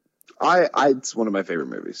 It's one of my favorite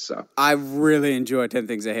movies, so. I really enjoy 10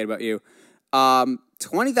 Things I Hate About You.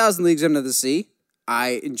 20,000 Leagues Under the Sea.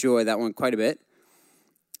 I enjoy that one quite a bit.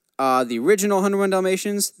 The original 101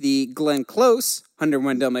 Dalmatians, the Glenn Close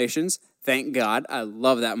 101 Dalmatians. Thank God. I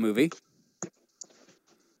love that movie.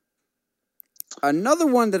 Another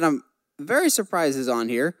one that I'm very surprised is on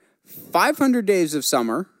here, 500 Days of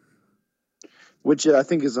Summer. Which I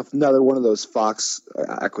think is another one of those Fox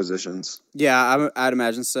acquisitions. Yeah, I'd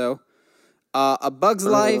imagine so. A Bug's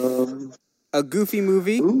Life, a Goofy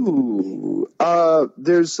movie. Ooh.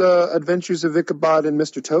 There's Adventures of Ichabod and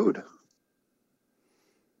Mr. Toad.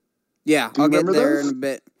 Yeah, I'll get there in a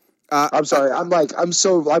bit. I'm sorry. I'm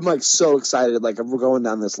so excited. Like, we're going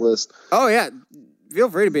down this list. Oh yeah, feel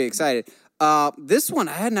free to be excited. This one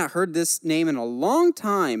I had not heard this name in a long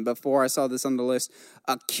time before I saw this on the list.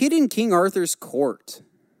 A Kid in King Arthur's Court.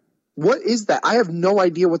 What is that? I have no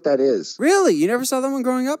idea what that is. Really? You never saw that one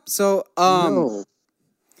growing up? So, no.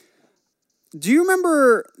 Do you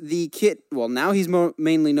remember the kid? Well, now he's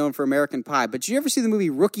mainly known for American Pie, but did you ever see the movie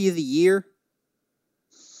Rookie of the Year?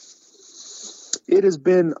 It has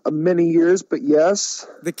been many years, but yes.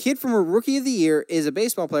 The kid from a Rookie of the Year is a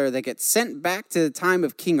baseball player that gets sent back to the time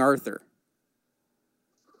of King Arthur.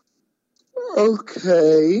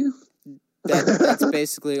 Okay. That's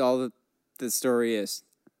basically all the story is.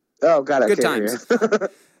 Oh, got it. Good times.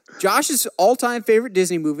 Josh's all-time favorite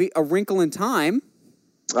Disney movie, A Wrinkle in Time.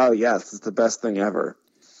 Oh, yes. It's the best thing ever.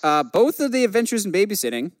 Both of the Adventures in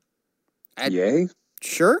Babysitting. Yay?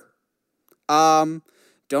 Sure.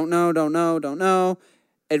 Don't know.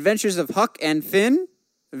 Adventures of Huck and Finn.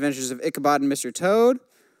 Adventures of Ichabod and Mr. Toad.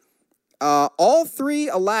 All three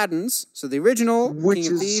Aladdins. So the original, Which King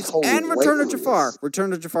of is Thieves, and Return of hilarious. Jafar.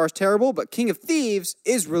 Return of Jafar is terrible, but King of Thieves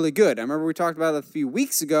is really good. I remember we talked about it a few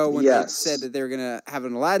weeks ago when they said that they were going to have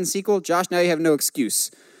an Aladdin sequel. Josh, now you have no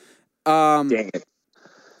excuse. Dang it.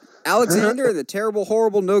 Alexander and the Terrible,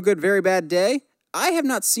 Horrible, No Good, Very Bad Day. I have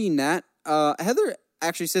not seen that. Heather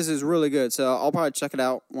actually says it's really good, so I'll probably check it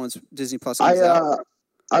out once Disney Plus comes out.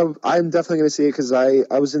 I'm definitely going to see it because I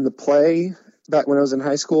was in the play back when I was in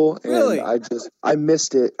high school, and Really? I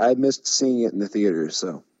missed it. I missed seeing it in the theater.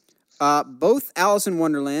 So Both Alice in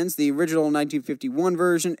Wonderlands, the original 1951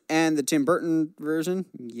 version and the Tim Burton version.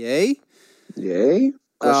 Yay. Yay?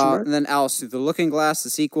 Question mark? And then Alice Through the Looking Glass, the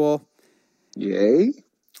sequel. Yay?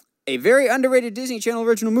 A very underrated Disney Channel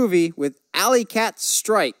original movie with Alley Cat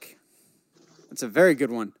Strike. It's a very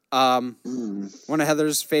good one. One of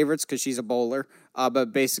Heather's favorites because she's a bowler.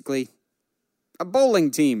 But basically, a bowling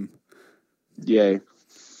team. Yay.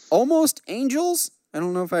 Almost Angels? I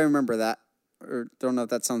don't know if I remember that. Or don't know if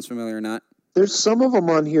that sounds familiar or not. There's some of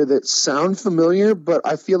them on here that sound familiar, but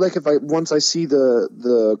I feel like once I see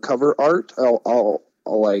the cover art, I'll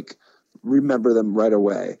like remember them right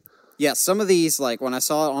away. Yeah, some of these, like when I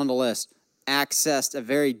saw it on the list, accessed a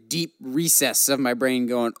very deep recess of my brain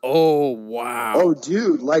going, oh, wow. Oh,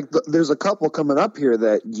 dude, like there's a couple coming up here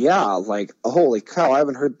that, like, holy cow, I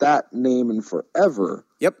haven't heard that name in forever.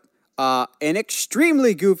 Yep. An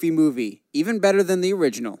extremely goofy movie, even better than the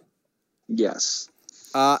original. Yes.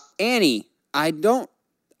 Annie. I've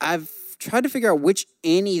tried to figure out which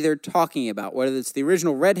Annie they're talking about, whether it's the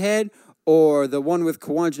original redhead or the one with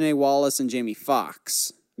Kawanjane Wallace and Jamie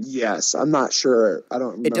Foxx. Yes, I'm not sure. I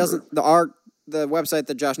don't remember. It doesn't, the website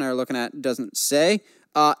that Josh and I are looking at doesn't say.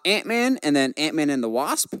 Ant-Man and then Ant-Man and the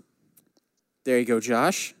Wasp. There you go,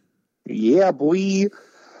 Josh. Yeah, boy.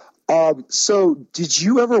 So did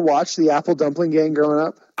you ever watch the Apple Dumpling Gang growing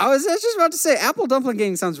up? I was just about to say, Apple Dumpling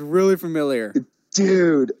Gang sounds really familiar.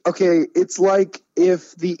 Dude, okay, it's like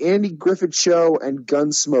if the Andy Griffith Show and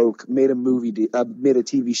Gunsmoke made a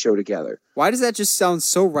TV show together. Why does that just sound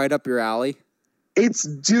so right up your alley?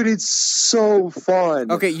 It's so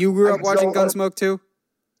fun. Okay, you grew up watching Gunsmoke too?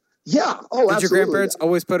 Yeah. Oh, absolutely. Did your grandparents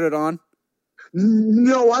always put it on?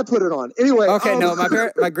 No, I put it on. Anyway. Okay, no,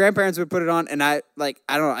 my grandparents would put it on, and I don't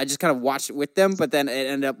know, I just kind of watched it with them, but then it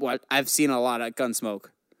ended up I've seen a lot of Gunsmoke.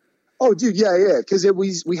 Oh, dude, yeah, because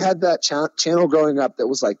we had that channel growing up that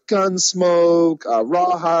was like Gunsmoke,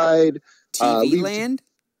 Rawhide, TV Land.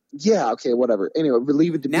 Yeah, okay, whatever. Anyway,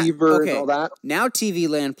 Leave It to Beaver and all that. Now TV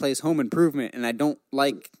Land plays Home Improvement, and I don't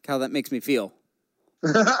like how that makes me feel.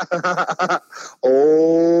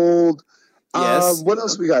 Old. Yes. What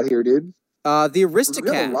else we got here, dude? The Aristocats.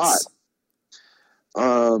 We have a lot.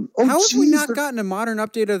 How have we not gotten a modern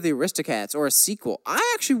update of the Aristocats or a sequel? I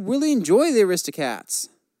actually really enjoy the Aristocats.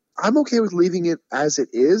 I'm okay with leaving it as it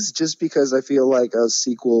is, just because I feel like a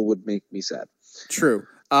sequel would make me sad. True.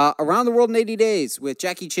 Around the World in 80 Days with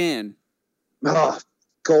Jackie Chan. Oh,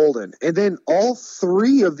 golden. And then all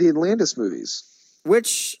three of the Atlantis movies.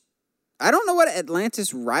 Which, I don't know what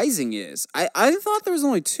Atlantis Rising is. I thought there was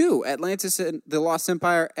only two. Atlantis and the Lost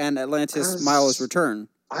Empire and Atlantis Milo's Return.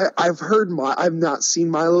 I've not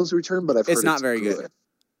seen Milo's Return, but I've heard it's not very good.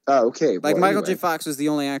 Oh, okay. Like Michael J. Fox was the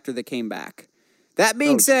only actor that came back. That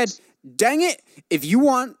being said, dang it, if you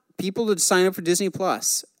want people to sign up for Disney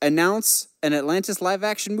Plus, announce an Atlantis live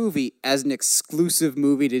action movie as an exclusive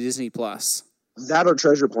movie to Disney Plus. That or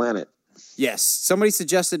Treasure Planet. Yes. Somebody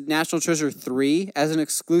suggested National Treasure 3 as an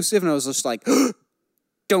exclusive, and I was just like,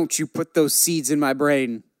 don't you put those seeds in my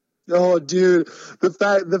brain. Oh, dude.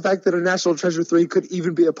 The fact that a National Treasure 3 could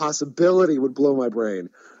even be a possibility would blow my brain.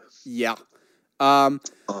 Yeah. Oh,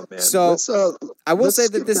 man. So I will say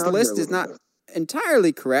that this list is not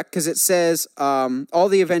entirely correct because it says all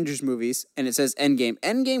the Avengers movies and it says Endgame.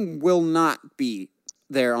 Endgame will not be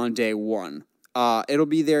there on day one. It'll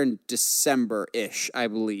be there in December-ish, I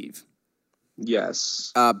believe.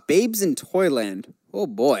 Yes. Babes in Toyland. Oh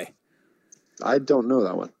boy. I don't know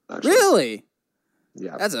that one, actually. Really?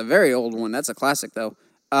 Yeah. That's a very old one. That's a classic though.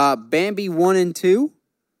 Bambi 1 and 2.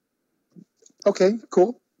 Okay,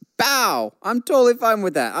 cool. Bow. I'm totally fine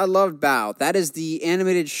with that. I loved Bow. That is the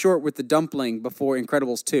animated short with the dumpling before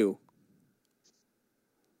Incredibles 2.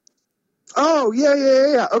 Oh,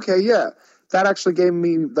 yeah. Okay, yeah. that actually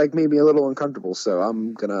made me a little uncomfortable. So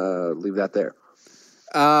I'm gonna leave that there.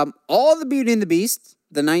 All the Beauty and the Beast,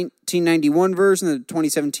 the 1991 version, the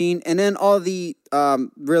 2017, and then all the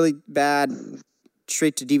really bad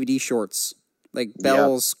straight to DVD shorts like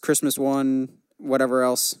Belle's Christmas one, whatever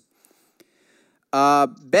else.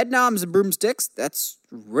 Bedknobs and Broomsticks, that's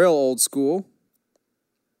real old school.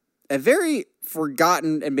 A very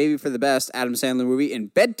forgotten and maybe for the best Adam Sandler movie in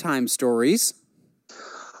Bedtime Stories.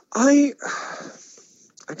 I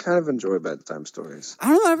kind of enjoy Bedtime Stories. I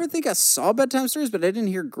don't ever think I saw Bedtime Stories, but I didn't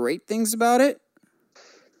hear great things about it.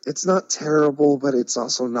 It's not terrible, but it's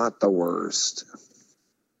also not the worst.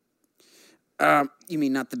 You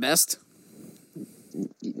mean not the best?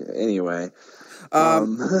 Anyway.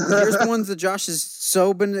 Here's the ones that Josh has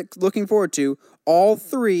so been looking forward to. All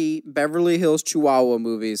 3 Beverly Hills Chihuahua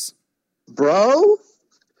movies. Bro?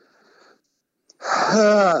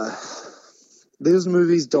 Those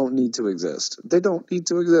movies don't need to exist. They don't need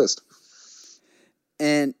to exist.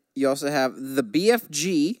 And you also have The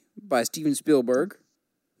BFG by Steven Spielberg.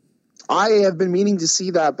 I have been meaning to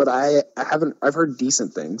see that, but I haven't. I've heard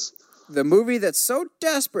decent things. The movie that so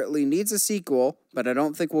desperately needs a sequel, but I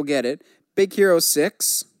don't think we'll get it. Big Hero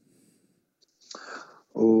 6.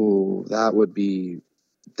 Oh, that would be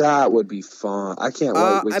fun. I can't wait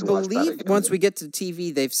to watch that I believe again. once we get to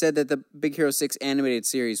TV, they've said that the Big Hero 6 animated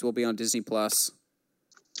series will be on Disney+.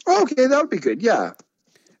 Okay, that would be good, yeah.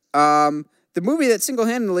 The movie that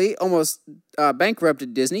single-handedly almost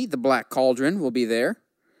bankrupted Disney, The Black Cauldron, will be there.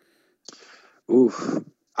 Oof.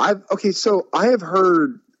 So I have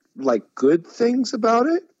heard like good things about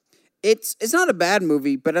it. It's not a bad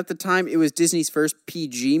movie, but at the time it was Disney's first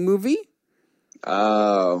PG movie.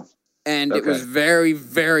 Oh. And it was very,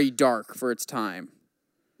 very dark for its time.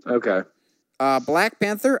 Okay. Black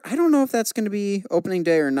Panther, I don't know if that's going to be opening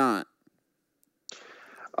day or not.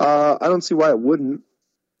 I don't see why it wouldn't.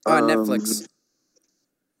 Netflix.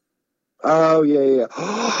 Oh, yeah.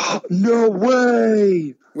 No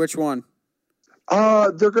way! Which one?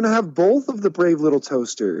 They're going to have both of the Brave Little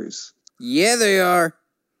Toasters. Yeah, they are.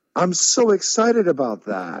 I'm so excited about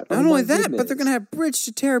that. Not only that, but they're going to have Bridge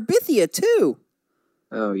to Terabithia, too.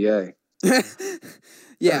 Oh, yay.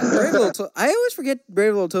 Yeah, Brave Little I always forget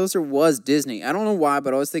Brave Little Toaster was Disney. I don't know why,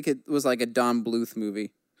 but I always think it was like a Don Bluth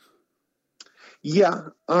movie. Yeah.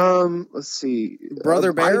 Let's see.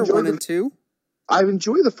 Brother Bear 1 and 2. I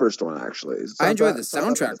enjoy the first one, actually. I enjoy the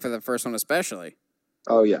soundtrack for the first one especially.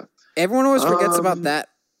 Oh, yeah. Everyone always forgets about that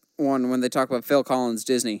one when they talk about Phil Collins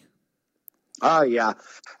Disney. Oh, yeah.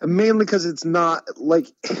 Mainly because it's not, like,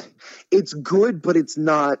 it's good, but it's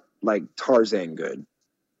not, like, Tarzan good.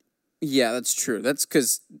 Yeah, that's true. That's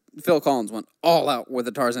because Phil Collins went all out with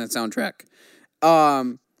the Tarzan soundtrack.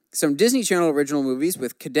 Some Disney Channel original movies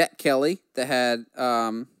with Cadet Kelly that had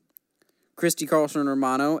Christy Carlson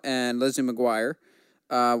Romano and Leslie McGuire.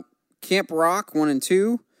 Camp Rock 1 and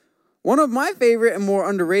 2. One of my favorite and more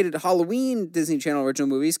underrated Halloween Disney Channel original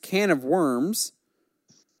movies, Can of Worms.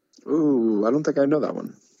 Ooh, I don't think I know that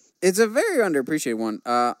one. It's a very underappreciated one.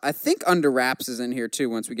 I think Under Wraps is in here too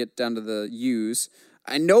once we get down to the U's.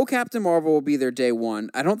 I know Captain Marvel will be there day one.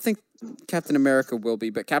 I don't think Captain America will be,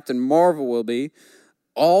 but Captain Marvel will be.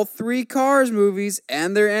 All 3 Cars movies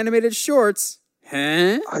and their animated shorts.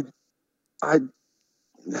 Huh?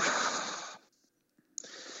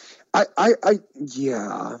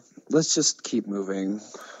 Yeah. Let's just keep moving.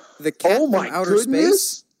 The Cat from Outer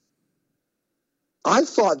Space. I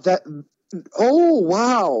thought that. Oh,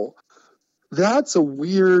 wow. That's a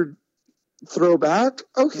weird throwback.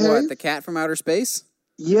 Okay. What, The Cat from Outer Space?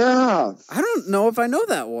 Yeah. I don't know if I know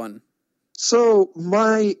that one. So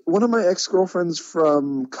one of my ex-girlfriends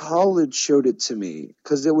from college showed it to me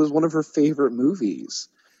because it was one of her favorite movies.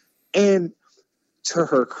 And to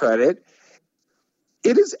her credit,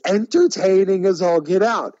 it is entertaining as all get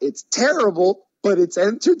out. It's terrible, but it's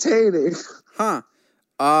entertaining. Huh.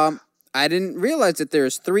 I didn't realize that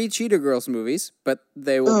there's 3 Cheetah Girls movies, but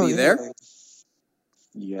they will be there.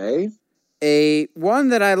 Yay. A one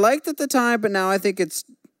that I liked at the time, but now I think it's...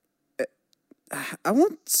 I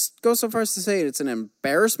won't go so far as to say it's an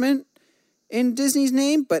embarrassment in Disney's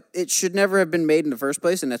name, but it should never have been made in the first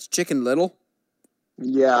place, and that's Chicken Little.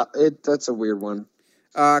 Yeah, that's a weird one.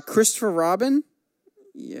 Christopher Robin.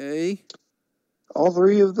 Yay. All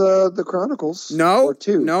 3 of the Chronicles. No. Or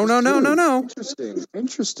 2. No.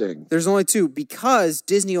 Interesting. There's only 2 because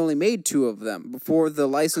Disney only made 2 of them before the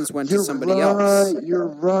license went to somebody else. You're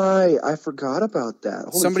right. I forgot about that.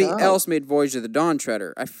 Holy somebody cow. else made Voyage of the Dawn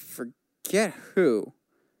Treader. I forget who.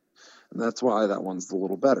 And that's why that one's a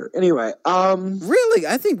little better. Anyway, Really?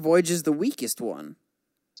 I think Voyage is the weakest one.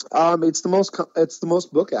 it's the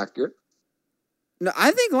most book accurate. No,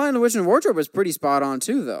 I think Lion, the Witch, and the Wardrobe was pretty spot on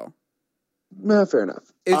too, though. Nah, fair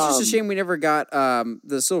enough. It's just a shame we never got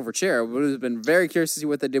the silver chair. Would have been very curious to see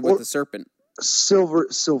what they did with the serpent. Silver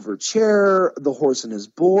chair, the horse and his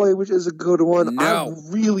boy, which is a good one. No,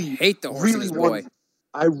 I really hate the horse and his boy.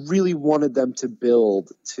 I really wanted them to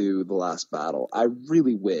build to the last battle. I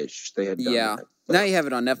really wish they had done that. Now you have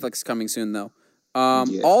it on Netflix coming soon, though.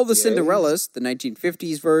 All the Cinderellas, the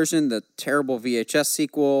 1950s version, the terrible VHS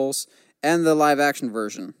sequels, and the live-action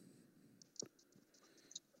version.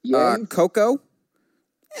 Coco.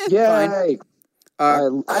 Yay!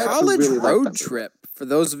 College really Road Trip. For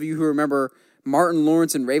those of you who remember Martin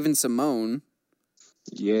Lawrence and Raven Simone.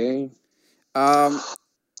 Yay!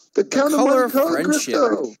 The Color of Friendship.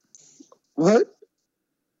 What?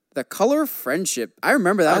 The Color of Friendship. I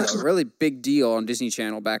remember that was a really big deal on Disney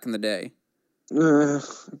Channel back in the day.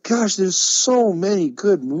 Gosh, there's so many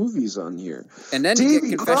good movies on here. And then you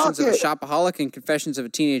get Confessions of a Shopaholic and Confessions of a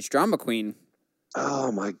Teenage Drama Queen.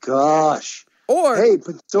 Oh my gosh. Hey,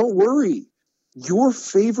 but don't worry. Your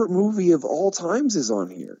favorite movie of all times is on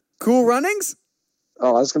here. Cool Runnings?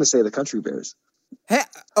 Oh, I was going to say The Country Bears. Hey,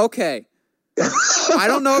 okay. I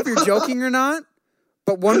don't know if you're joking or not,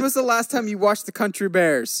 but when was the last time you watched The Country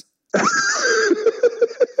Bears?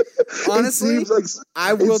 Honestly,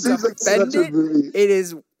 I will defend it. It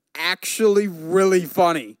is actually really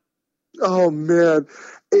funny. Oh, man.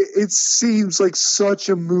 It seems like such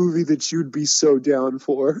a movie that you'd be so down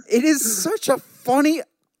for. It is such a funny...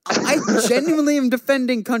 I genuinely am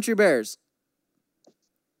defending Country Bears.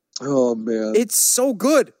 Oh, man. It's so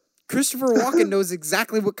good. Christopher Walken knows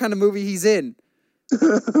exactly what kind of movie he's in.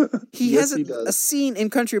 He has a scene in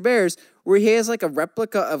Country Bears where he has like a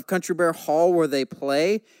replica of Country Bear Hall where they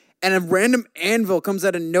play, and a random anvil comes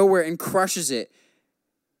out of nowhere and crushes it.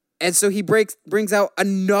 And so he brings out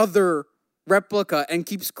another replica and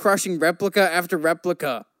keeps crushing replica after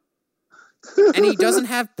replica. And he doesn't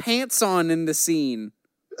have pants on in the scene.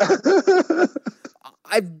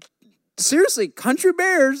 Seriously, Country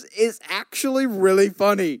Bears is actually really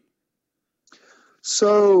funny.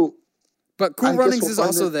 So, but Cool Runnings is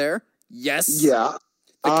also there. Yes. Yeah.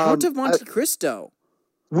 The Count of Monte Cristo,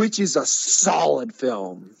 which is a solid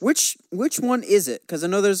film. Which one is it? Because I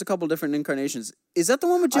know there's a couple different incarnations. Is that the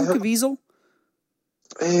one with Jim Caviezel?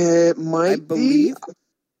 It might believe.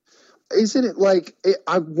 Isn't it like?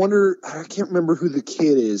 I wonder. I can't remember who the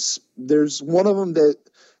kid is. There's one of them that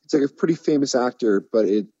it's like a pretty famous actor, but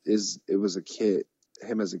it was a kid.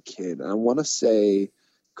 Him as a kid. I want to say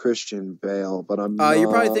Christian Bale, but I'm not.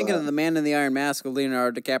 You're probably thinking of The Man in the Iron Mask with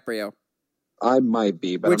Leonardo DiCaprio. I might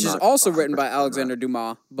be, but which is also written by Alexander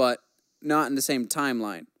Dumas, but not in the same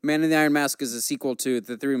timeline. Man in the Iron Mask is a sequel to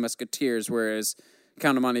The Three Musketeers, whereas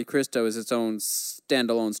Count of Monte Cristo is its own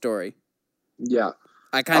standalone story. Yeah.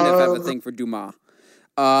 I kind of have a thing for Dumas.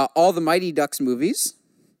 All the Mighty Ducks movies.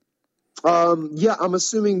 Yeah, I'm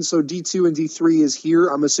assuming, so D2 and D3 is here.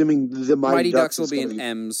 I'm assuming the Mighty Ducks will be in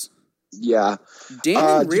M's. Yeah.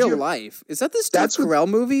 Dan in Real Life. Is that the Steve Carell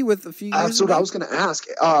movie with a few years That's what I was going to ask.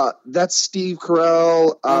 That's Steve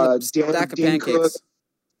Carell, Dan Cook.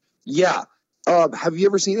 Yeah. Have you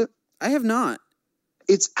ever seen it? I have not.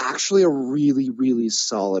 It's actually a really, really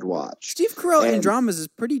solid watch. Steve Carell in dramas is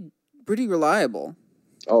pretty reliable.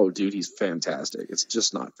 Oh, dude, he's fantastic. It's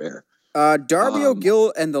just not fair. Darby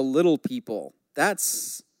O'Gill and the Little People. That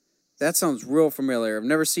sounds real familiar. I've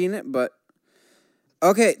never seen it, but...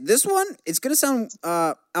 Okay, this one, it's going to sound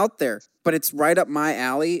out there, but it's right up my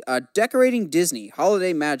alley. Decorating Disney,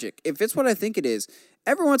 Holiday Magic. If it's what I think it is,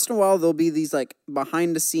 every once in a while there'll be these like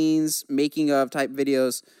behind-the-scenes, making-of type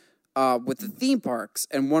videos with the theme parks.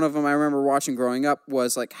 And one of them I remember watching growing up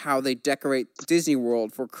was like how they decorate Disney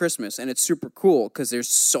World for Christmas. And it's super cool because there's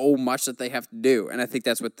so much that they have to do. And I think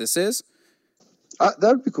that's what this is. That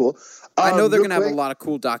would be cool. I know they're going to have a lot of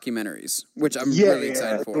cool documentaries, which I'm really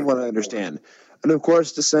excited for. From what I understand. And of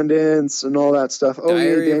course, Descendants and all that stuff.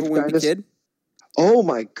 Diary of a Wimpy Kid. Oh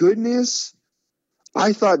my goodness!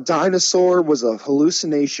 I thought Dinosaur was a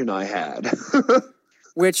hallucination I had.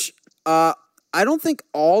 Which I don't think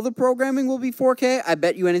all the programming will be 4K. I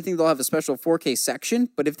bet you anything they'll have a special 4K section.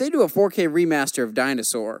 But if they do a 4K remaster of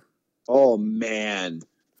Dinosaur, oh man!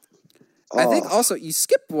 I think also you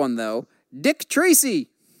skipped one though. Dick Tracy.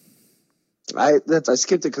 I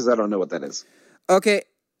skipped it because I don't know what that is. Okay.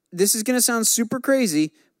 This is going to sound super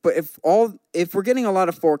crazy, but if we're getting a lot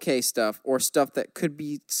of 4K stuff or stuff that could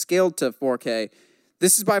be scaled to 4K,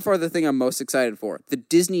 this is by far the thing I'm most excited for. The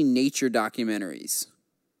Disney nature documentaries.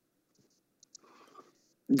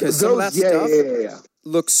 Because some of that stuff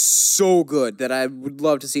looks so good that I would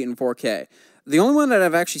love to see it in 4K. The only one that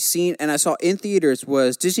I've actually seen and I saw in theaters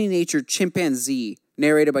was Disney Nature Chimpanzee,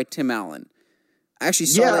 narrated by Tim Allen. I actually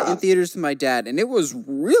saw that in theaters with my dad, and it was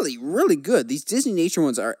really, really good. These Disney Nature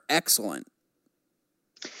ones are excellent.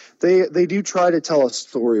 They do try to tell a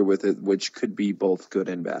story with it, which could be both good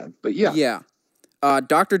and bad. But yeah. Yeah.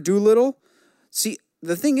 Dr. Dolittle. See,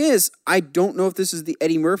 the thing is, I don't know if this is the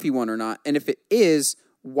Eddie Murphy one or not. And if it is,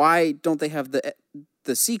 why don't they have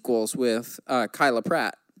the sequels with Kyla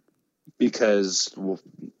Pratt? Because, well,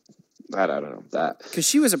 I don't know that. Because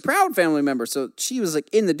she was a proud family member, so she was like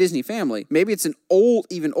in the Disney family. Maybe it's an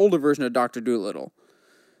even older version of Dr. Dolittle.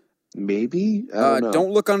 Maybe? I don't know.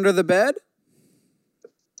 Don't Look Under the Bed.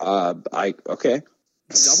 Okay.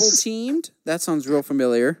 Double Teamed. That sounds real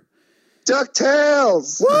familiar.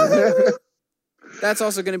 DuckTales. That's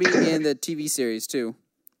also going to be in the TV series too.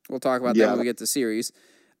 We'll talk about that when we get to series.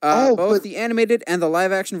 Both the animated and the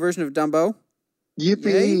live action version of Dumbo.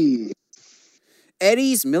 Yippee! Yay.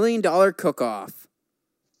 Eddie's $1 Million Cook-Off.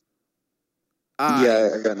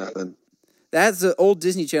 I got nothing. That's the old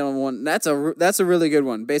Disney Channel one. That's a really good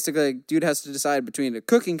one. Basically, dude has to decide between a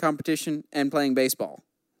cooking competition and playing baseball.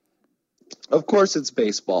 Of course, it's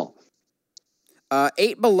baseball.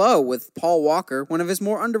 8 Below with Paul Walker, one of his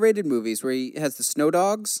more underrated movies, where he has the Snow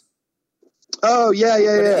Dogs. Oh yeah.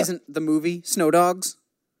 But it isn't the movie Snow Dogs.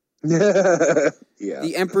 Yeah.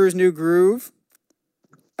 The Emperor's New Groove.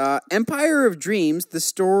 Empire of Dreams, the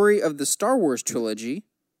story of the Star Wars trilogy.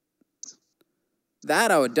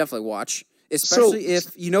 That I would definitely watch. Especially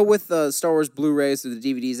if, with the Star Wars Blu-rays or the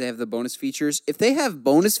DVDs, they have the bonus features. If they have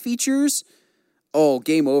bonus features,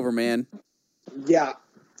 game over, man. Yeah,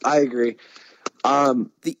 I agree.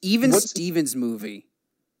 The Even Stevens movie.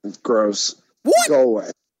 Gross. What?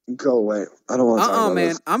 Go away. I don't want to talk about man.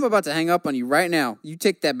 this. I'm about to hang up on you right now. You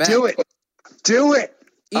take that back. Do it.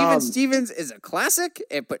 Even Stevens is a classic.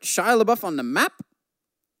 It put Shia LaBeouf on the map.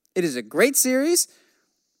 It is a great series.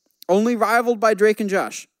 Only rivaled by Drake and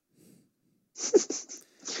Josh.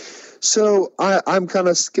 So I'm kind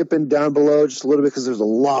of skipping down below just a little bit because there's a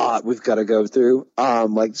lot we've got to go through.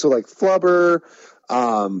 Flubber,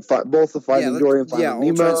 both the Finding Dory and Finding Nemo.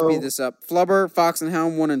 We'll try to speed this up. Flubber, Fox and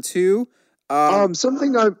Hound 1 and 2.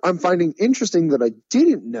 Something I'm finding interesting that I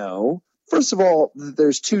didn't know. First of all,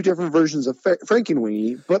 there's 2 different versions of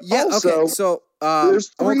Frankenweenie, but also So there's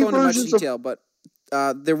 3 I won't go into much versions detail, but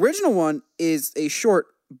the original one is a short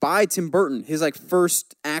by Tim Burton, his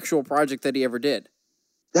first actual project that he ever did.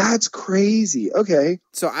 That's crazy. Okay.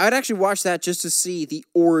 So I'd actually watch that just to see the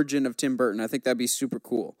origin of Tim Burton. I think that'd be super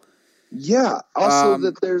cool. Yeah. Also,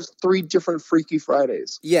 that there's 3 different Freaky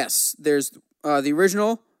Fridays. Yes. There's the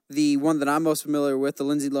original, the one that I'm most familiar with, the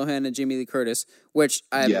Lindsay Lohan and Jamie Lee Curtis, which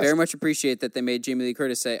I very much appreciate that they made Jamie Lee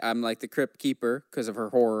Curtis say, I'm like the Crypt Keeper because of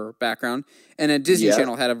her horror background. And then Disney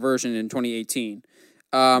Channel had a version in 2018.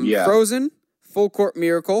 Frozen, Full Court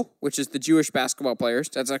Miracle, which is the Jewish basketball players.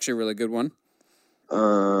 That's actually a really good one.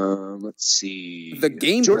 Let's see. The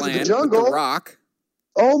Game George Plan of the Jungle. with The Rock.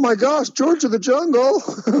 Oh my gosh, George of the Jungle.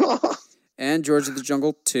 And George of the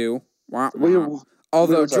Jungle 2.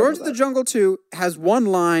 Although George of the Jungle 2 has one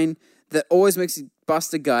line that always makes you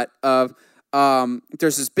bust a gut of,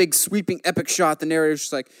 there's this big sweeping epic shot. The narrator's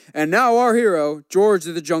just like, and now our hero, George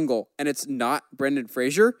of the Jungle. And it's not Brendan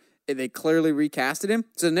Fraser. They clearly recasted him.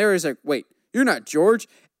 So the narrator's like, wait, you're not George.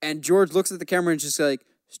 And George looks at the camera and just like,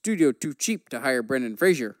 studio too cheap to hire Brendan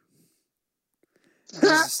Fraser. It's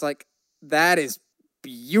just like, that is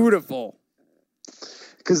beautiful.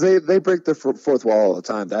 Because they break the fourth wall all the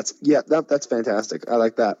time. That's fantastic. I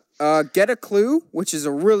like that. Get a Clue, which is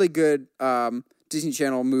a really good Disney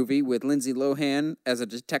Channel movie with Lindsay Lohan as a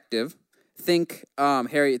detective. Think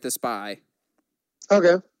Harriet the Spy.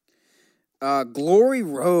 Okay. Glory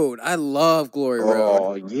Road. I love Glory Road.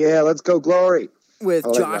 Oh, yeah. Let's go, Glory. With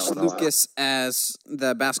Josh Lucas as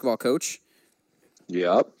the basketball coach.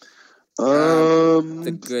 Yep.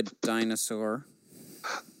 The Good Dinosaur.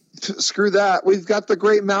 Screw that. We've got The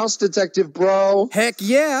Great Mouse Detective, bro. Heck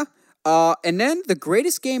yeah. And then The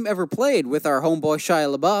Greatest Game Ever Played with our homeboy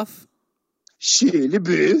Shia LaBeouf. Shia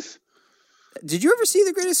LaBeouf. Did you ever see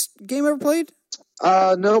The Greatest Game Ever Played?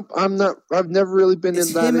 Nope. I'm not. I've never really been it's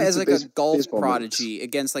in that. Him as like a golf prodigy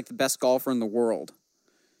against like the best golfer in the world.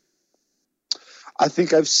 I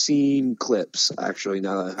think I've seen clips, actually,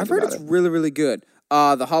 now that I've heard it's really, really good.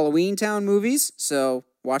 The Halloween Town movies, so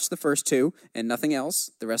watch the first 2 and nothing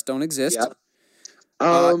else. The rest don't exist. Yep.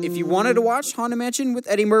 If you wanted to watch Haunted Mansion with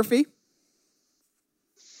Eddie Murphy.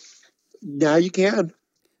 Now you can.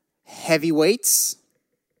 Heavyweights.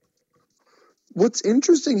 What's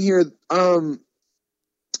interesting here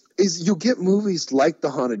is you get movies like The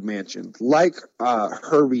Haunted Mansion, like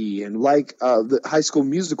Herbie, and like the High School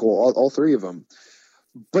Musical, all three of them.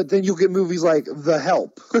 But then you'll get movies like The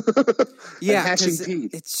Help, Yeah, and Hatching 'cause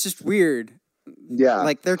Pete. it's just weird. Yeah,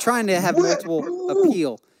 Like they're trying to have multiple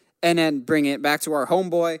appeal, and then bring it back to our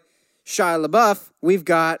homeboy Shia LaBeouf. We've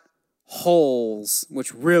got Holes,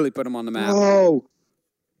 which really put him on the map. oh,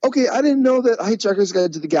 okay. I didn't know that Hitchhiker's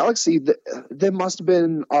Guide to the Galaxy. That must have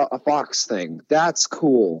been a Fox thing. That's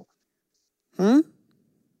cool.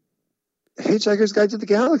 Hitchhiker's Guide to the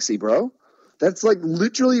Galaxy, bro. That's like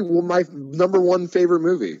literally my number one favorite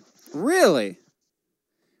movie. Really?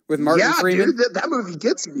 With Martin Freeman? Dude, that movie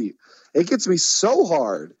gets me. It gets me so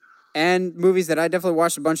hard. And movies that I definitely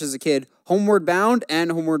watched a bunch as a kid. Homeward Bound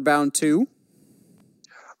and Homeward Bound 2.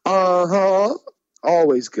 Uh-huh.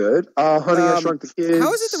 Always good. Honey, I Shrunk the Kids.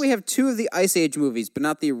 How is it that we have 2 of the Ice Age movies, but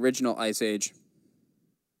not the original Ice Age?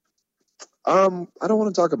 I don't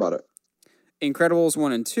want to talk about it. Incredibles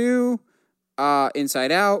 1 and 2.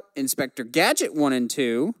 Inside Out. Inspector Gadget 1 and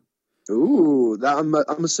 2. Ooh, I'm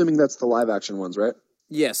assuming that's the live action ones, right?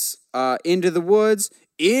 Yes. Into the Woods.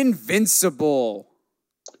 Invincible.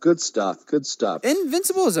 Good stuff. Good stuff.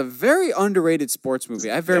 Invincible is a very underrated sports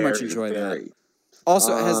movie. I very much enjoy that.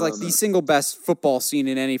 Also, it has like the single best football scene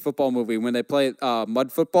in any football movie when they play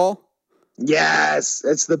mud football. Yes,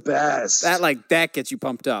 it's the best. That gets you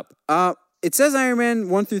pumped up. It says Iron Man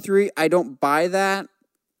 1 through 3. I don't buy that.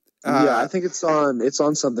 Yeah, I think it's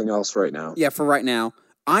on something else right now. Yeah, for right now.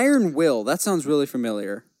 Iron Will. That sounds really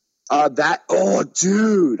familiar.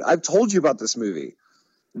 Dude, I've told you about this movie.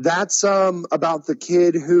 That's about the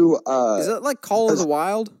kid who is it like Call of the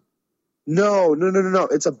Wild? No.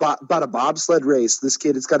 It's about a bobsled race. This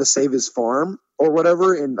kid has got to save his farm or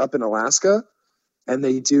whatever up in Alaska, and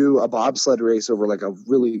they do a bobsled race over like a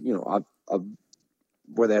really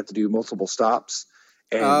where they have to do multiple stops.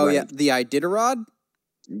 And yeah, the Iditarod.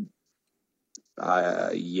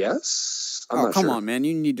 Yes. Come on, man!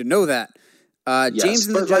 You need to know that. Yes, James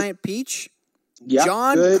and the Giant Peach. Yep,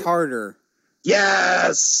 John good. Carter.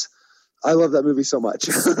 Yes, I love that movie so much.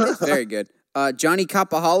 It's very good. Johnny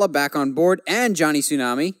Capahala back on board, and Johnny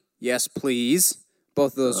Tsunami. Yes, please.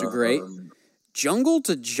 Both of those are great. Jungle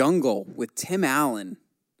to Jungle with Tim Allen.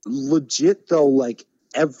 Legit though, like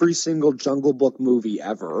every single Jungle Book movie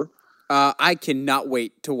ever. I cannot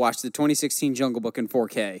wait to watch the 2016 Jungle Book in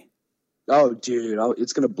 4K. Oh, dude,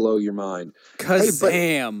 it's gonna blow your mind.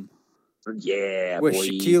 Kazam. Yeah, with boy.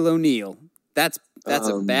 Shaquille O'Neal. That's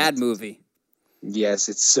a bad movie. Yes,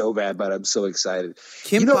 it's so bad, but I'm so excited.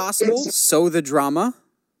 Kim Possible, So the Drama.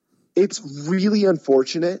 It's really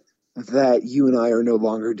unfortunate that you and I are no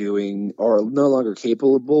longer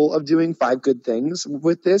capable of doing 5 good things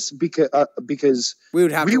with this because we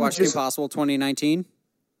would have to watch Kim Possible 2019.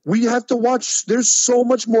 We have to watch. There's so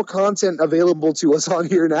much more content available to us on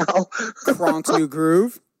here now. Kronk's New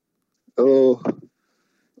Groove. Oh,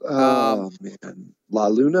 man. La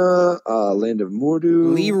Luna, Land of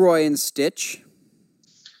Mordu. Leroy and Stitch.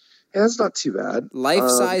 Yeah, that's not too bad. Life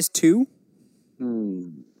Size 2.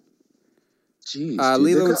 Jeez.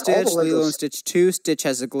 Lilo and Stitch, Lilo and Stitch 2, Stitch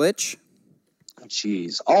Has a Glitch.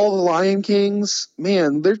 Jeez. All the Lion Kings.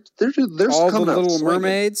 Man, they're all coming the out Little swinging.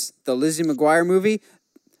 Mermaids, the Lizzie McGuire movie.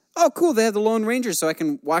 Oh, cool. They have the Lone Ranger, so I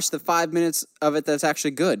can watch the 5 minutes of it that's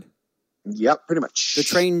actually good. Yep, pretty much. The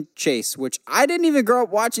Train Chase, which I didn't even grow up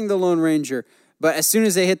watching the Lone Ranger, but as soon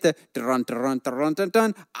as they hit the dun dun dun dun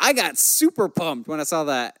dun, I got super pumped when I saw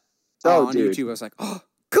that on dude. YouTube. I was like, oh,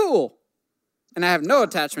 cool. And I have no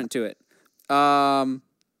attachment to it.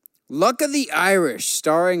 Luck of the Irish,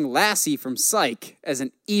 starring Lassie from Psych as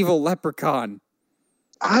an evil leprechaun.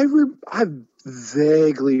 I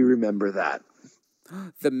vaguely remember that.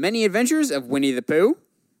 The Many Adventures of Winnie the Pooh.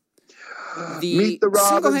 Meet the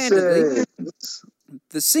Robinsons.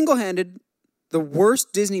 The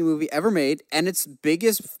worst Disney movie ever made, and its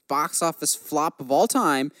biggest box office flop of all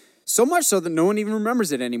time, so much so that no one even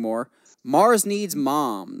remembers it anymore. Mars Needs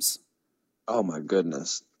Moms. Oh my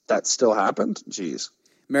goodness. That still happened? Jeez.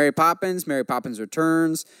 Mary Poppins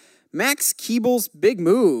Returns. Max Keeble's Big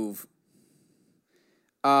Move.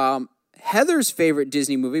 Heather's favorite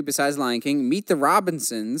Disney movie besides Lion King, Meet the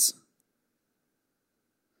Robinsons.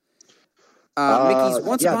 Mickey's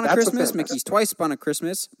Once Upon a Christmas, Mickey's Twice Upon a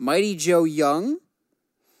Christmas, Mighty Joe Young.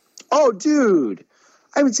 Oh, dude.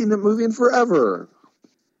 I haven't seen that movie in forever.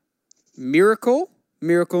 Miracle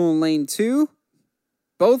in Lane 2.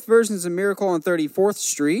 Both versions of Miracle on 34th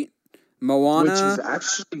Street. Moana. Which is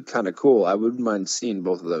actually kind of cool. I wouldn't mind seeing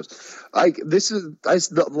both of those. A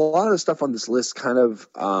lot of the stuff on this list kind of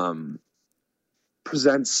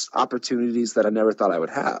presents opportunities that I never thought I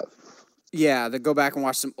would have. Yeah, they go back and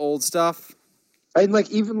watch some old stuff. And like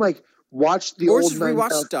even like watch the Or old just rewatch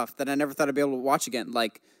 9000 stuff that I never thought I'd be able to watch again.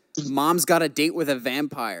 Like, Mom's Got a Date with a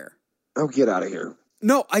Vampire. Oh, get out of here.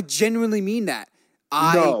 No, I genuinely mean that.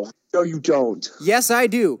 No, you don't. Yes, I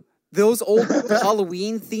do. Those old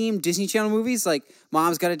Halloween-themed Disney Channel movies, like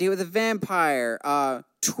Mom's Got a Date with a Vampire,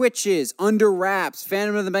 Twitches, Under Wraps,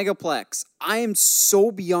 Phantom of the Megaplex. I am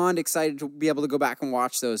so beyond excited to be able to go back and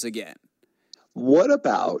watch those again. What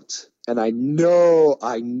about, and I know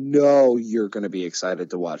you're going to be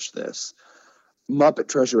excited to watch this, Muppet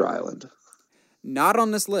Treasure Island. Not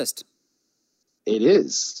on this list. It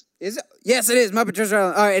is. Is it? Yes, it is. Muppet Treasure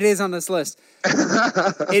Island. All right, it is on this list.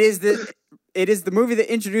 It is the movie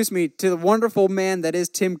that introduced me to the wonderful man that is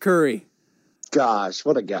Tim Curry. Gosh,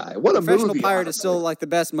 what a guy. What a movie. Professional Pirate is still like the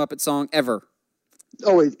best Muppet song ever.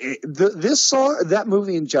 Oh, this song, that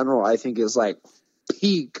movie in general, I think is like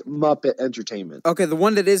peak Muppet entertainment. Okay, the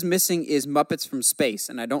one that is missing is Muppets from Space,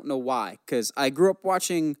 and I don't know why, because I grew up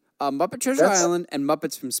watching Muppet Treasure Island and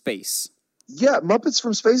Muppets from Space. Yeah, Muppets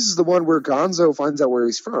from Space is the one where Gonzo finds out where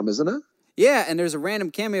he's from, isn't it? Yeah, and there's a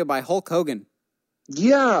random cameo by Hulk Hogan.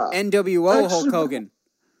 Yeah. NWO Hulk Hogan.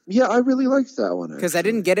 Yeah, I really liked that one. Because I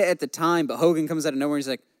didn't get it at the time, but Hogan comes out of nowhere and he's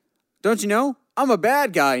like, don't you know? I'm a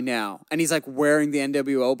bad guy now. And he's like wearing the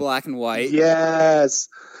NWO black and white. Yes.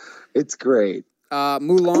 It's great.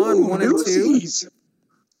 Mulan 1 and 2. Newsies.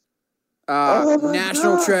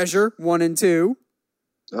 National God. Treasure 1 and 2.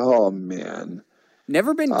 Oh, man.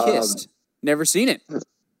 Never been kissed. Never seen it.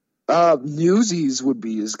 Newsies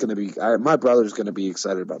is going to be, my brother's going to be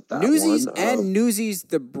excited about that Newsies one. and Newsies,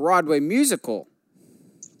 the Broadway musical.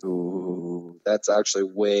 Ooh, that's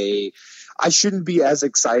actually I shouldn't be as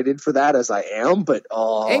excited for that as I am, but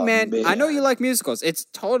hey, man, I know you like musicals. It's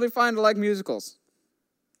totally fine to like musicals.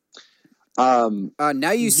 Now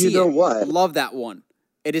You See you know It. what? Love that one.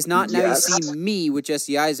 It is not Now Yes. You See Me with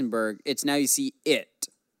Jesse Eisenberg. It's Now You See It.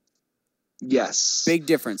 Yes. Big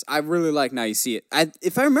difference. I really like Now You See It.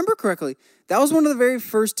 If I remember correctly, that was one of the very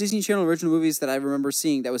first Disney Channel original movies that I remember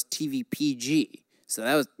seeing that was TV PG.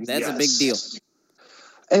 So that's a big deal.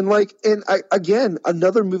 And again,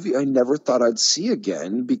 another movie I never thought I'd see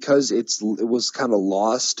again because it was kind of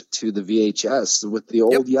lost to the VHS with the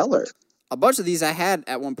old Yeller. A bunch of these I had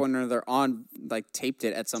at one point or another taped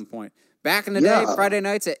it at some point. Back in the day, Friday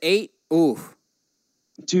nights at 8. Ooh.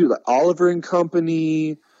 Dude, like Oliver and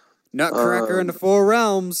Company. Nutcracker and the Four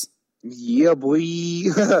Realms. Yeah, boy.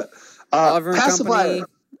 Oliver and Pacifier.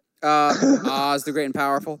 Company. Oz the Great and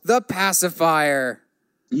Powerful. The Pacifier.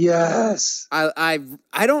 Yes. I've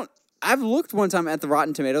looked one time at the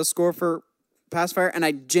Rotten Tomatoes score for Pacifier, and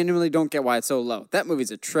I genuinely don't get why it's so low. That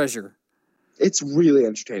movie's a treasure. It's really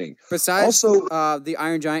entertaining. Besides the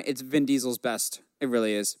Iron Giant, it's Vin Diesel's best. It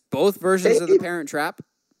really is. Both versions of The Parent Trap.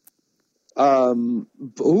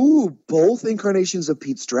 Both incarnations of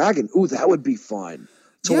Pete's Dragon. Ooh, that would be fun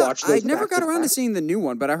to watch. I never got around to seeing the new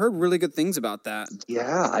one, but I heard really good things about that.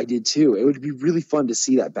 Yeah, I did too. It would be really fun to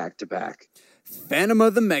see that back to back. Phantom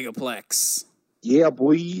of the Megaplex. Yeah,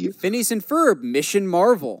 boy. Phineas and Ferb, Mission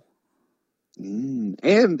Marvel. And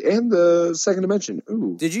the Second Dimension.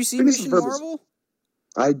 Ooh. Did you see Phineas Mission and Ferb Marvel?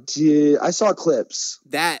 I did. I saw clips.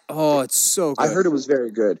 It's so good. I heard it was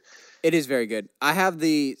very good. It is very good. I have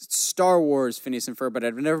the Star Wars Phineas and Ferb, but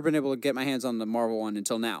I've never been able to get my hands on the Marvel one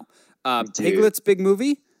until now. Piglet's big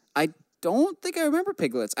movie. I don't think I remember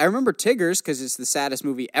Piglets. I remember Tigger's because it's the saddest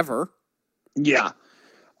movie ever. Yeah.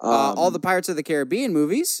 All the Pirates of the Caribbean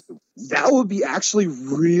movies. That would be actually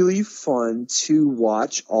really fun to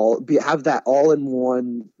watch have that all in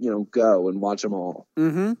one, go and watch them all.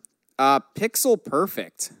 Mm-hmm. Pixel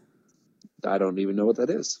Perfect. I don't even know what that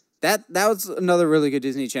is. That was another really good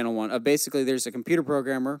Disney Channel one. Basically, there's a computer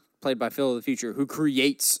programmer played by Phil of the Future who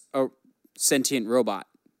creates a sentient robot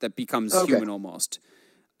that becomes human almost.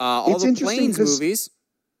 All the Planes movies.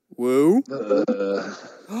 Woo.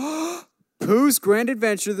 Pooh's Grand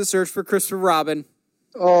Adventure: The Search for Christopher Robin.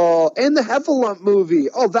 Oh, and the Heffalump movie.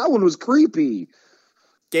 Oh, that one was creepy.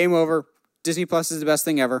 Game over. Disney Plus is the best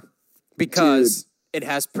thing ever because it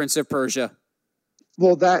has Prince of Persia.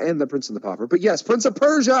 Well, that and the Prince and the Pauper. But yes, Prince of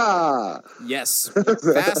Persia! Yes.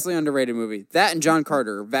 Vastly underrated movie. That and John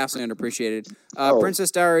Carter, vastly underappreciated. Princess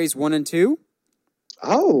Diaries 1 and 2.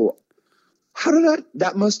 Oh. How did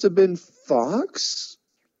that must have been Fox?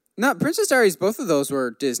 No, Princess Diaries, both of those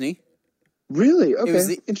were Disney. Really? Okay. It was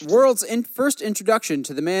the world's first introduction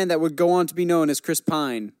to the man that would go on to be known as Chris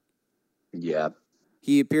Pine. Yeah.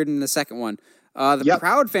 He appeared in the second one. The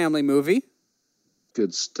Proud Family movie.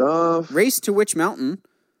 Good stuff. Race to Witch Mountain.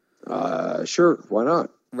 Sure. Why not?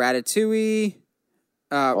 Ratatouille.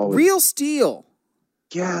 Real Steel.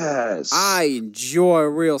 Yes. I enjoy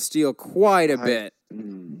Real Steel quite a bit.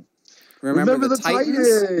 Remember the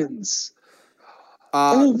Titans?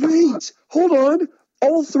 Oh, wait. Hold on.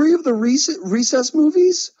 All three of the Recess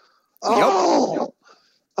movies? Oh,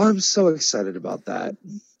 I'm so excited about that.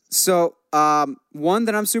 So, one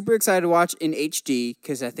that I'm super excited to watch in HD,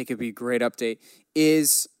 because I think it'd be a great update,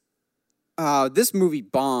 is this movie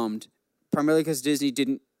bombed, primarily because Disney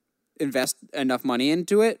didn't invest enough money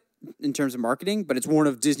into it in terms of marketing, but it's one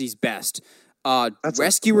of Disney's best.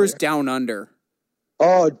 Rescuers Down Under.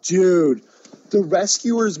 Oh, dude. The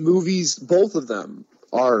Rescuers movies, both of them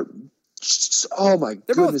are... Oh, my goodness.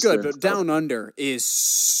 They're both good, but Down Under is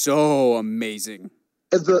so amazing.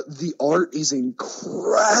 The art is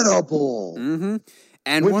incredible. Mm-hmm.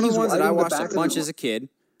 And one of the ones that I watched a bunch as a kid,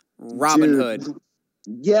 Robin Hood.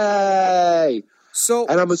 Yay! So,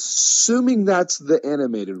 and I'm assuming that's the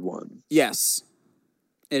animated one. Yes,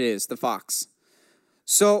 it is, the Fox.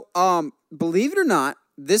 So, believe it or not,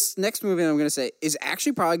 this next movie I'm going to say is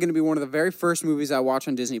actually probably going to be one of the very first movies I watch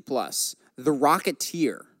on Disney+. The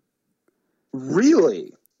Rocketeer.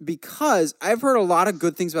 Really? Because I've heard a lot of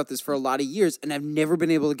good things about this for a lot of years, and I've never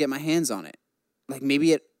been able to get my hands on it. Like,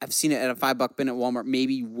 maybe I've seen it at a $5 bin at Walmart,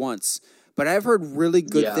 maybe once. But I've heard really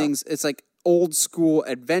good things. It's like old school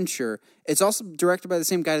adventure. It's also directed by the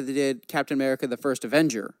same guy that did Captain America: The First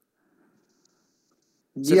Avenger.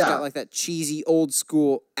 So it's got like that cheesy old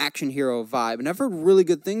school action hero vibe. And I've heard really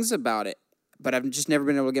good things about it, but I've just never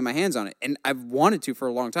been able to get my hands on it. And I've wanted to for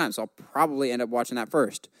a long time, so I'll probably end up watching that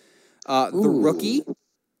first. The Rookie.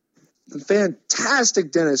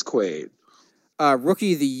 Fantastic Dennis Quaid.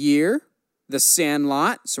 Rookie of the Year. The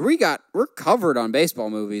Sandlot. So we're covered on baseball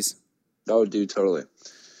movies. Oh, dude, totally.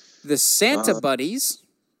 The Santa Buddies.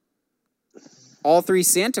 All three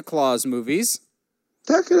Santa Claus movies.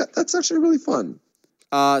 That's actually really fun.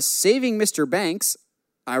 Saving Mr. Banks.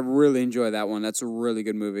 I really enjoy that one. That's a really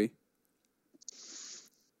good movie.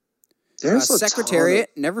 Secretariat.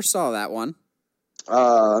 Never saw that one.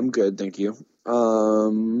 I'm good, thank you.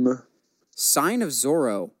 Sign of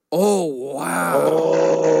Zorro. Oh, wow.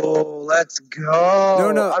 Oh, let's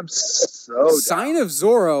go. No. I'm so Sign of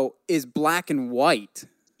Zorro is black and white.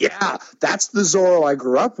 Yeah, that's the Zorro I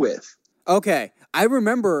grew up with. Okay. I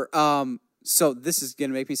remember, so this is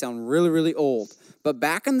going to make me sound really, really old. But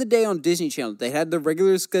back in the day on Disney Channel, they had the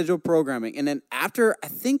regular scheduled programming. And then after a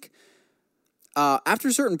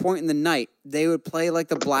certain point in the night, they would play like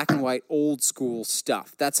the black and white old school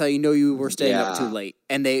stuff. That's how you know you were staying up too late.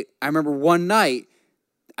 And I remember one night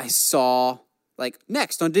I saw like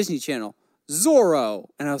next on Disney Channel, Zorro.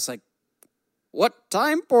 And I was like, what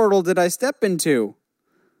time portal did I step into?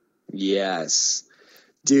 Yes.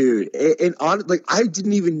 Dude, I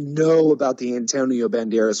didn't even know about the Antonio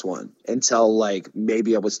Banderas one until like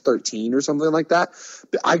maybe I was 13 or something like that.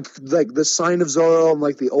 But I like the Sign of Zorro and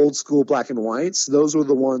like the old school black and whites. Those were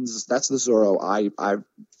the ones. That's the Zorro I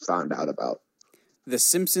found out about. The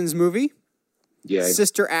Simpsons movie. Yeah.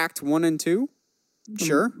 Sister Act 1 and 2.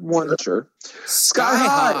 Sure. Sure. Sky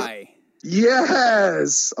High.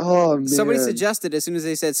 Yes. Oh man. Somebody suggested as soon as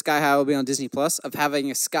they said Sky High will be on Disney Plus of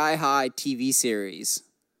having a Sky High TV series.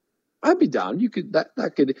 I'd be down. You could that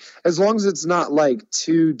could, as long as it's not like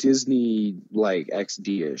too Disney like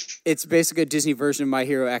XD-ish. It's basically a Disney version of My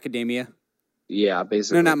Hero Academia. Yeah,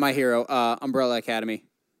 basically. No, not My Hero. Umbrella Academy.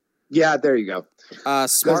 Yeah, there you go.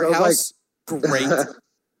 Smart House, great.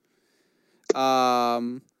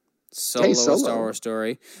 Solo, Star Wars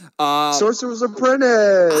Story. Sorcerer's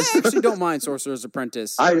Apprentice. I actually don't mind Sorcerer's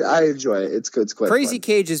Apprentice. I enjoy it. It's good. It's quite Crazy fun.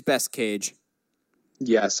 Cage is best Cage.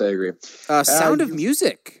 Yes, I agree. Sound of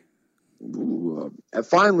Music. Ooh,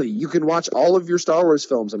 finally, you can watch all of your Star Wars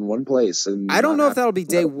films in one place. And I don't know if that'll be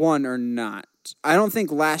day one or not. I don't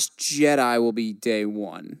think Last Jedi will be day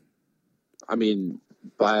one. I mean,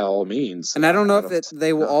 by all means. And I don't know if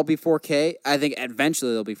they will all be 4K. I think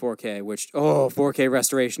eventually they'll be 4K, 4K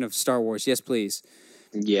restoration of Star Wars. Yes, please.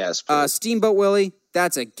 Yes. Steamboat Willie,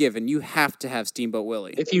 that's a given. You have to have Steamboat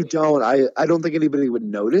Willie. If you don't, I don't think anybody would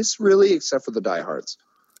notice, really, except for the diehards.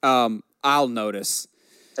 I'll notice.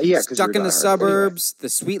 Yeah, Stuck in the Suburbs, anyway. The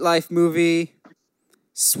Sweet Life movie,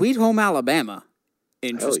 Sweet Home Alabama.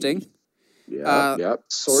 Interesting. Yeah.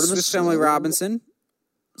 Sword in the Swiss Family Robinson,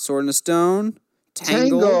 Sword in the Stone,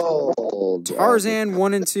 Tangled. Tarzan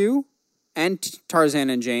 1 and 2, and Tarzan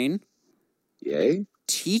and Jane. Yay.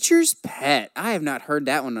 Teacher's Pet. I have not heard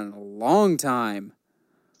that one in a long time.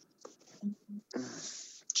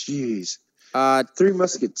 Jeez. Three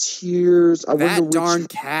Musketeers. That Darn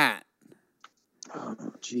Cat. Oh,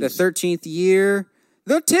 the 13th Year.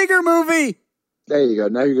 The Tigger movie. There you go.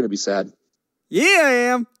 Now you're going to be sad. Yeah, I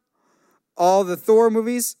am. all the Thor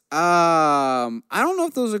movies. I don't know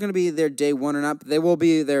if those are going to be there day one or not, but they will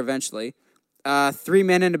be there eventually. 3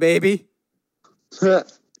 Men and a Baby.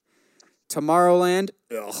 Tomorrowland.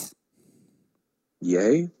 Ugh.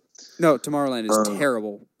 Yay? No, Tomorrowland is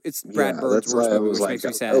terrible. It's Brad Bird's worst movie, which makes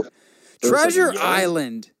me sad. Oh, Treasure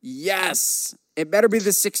Island. Yes. It better be the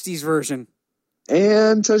 60s version.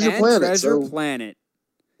 And Treasure Planet. Treasure Planet.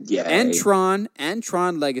 Yeah. And Tron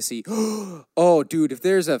Legacy. Oh, dude, if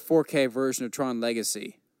there's a 4K version of Tron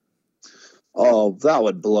Legacy. Oh, that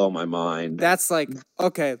would blow my mind. That's like,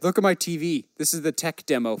 okay, look at my TV. This is the tech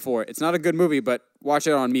demo for it. It's not a good movie, but watch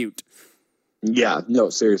it on mute. Yeah, no,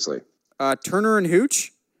 seriously. Turner and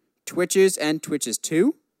Hooch, Twitches and Twitches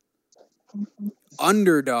 2.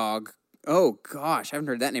 Underdog. Oh, gosh, I haven't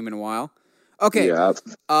heard that name in a while. Okay, yeah.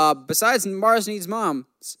 Besides Mars Needs Moms,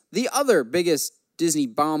 the other biggest Disney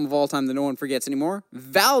bomb of all time that no one forgets anymore,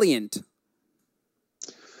 Valiant.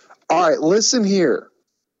 All right, listen here.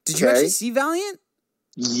 Did you actually see Valiant?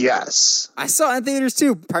 Yes. I saw it in theaters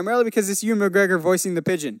too, primarily because it's Ewan McGregor voicing the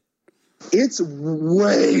pigeon. It's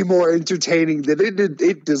way more entertaining than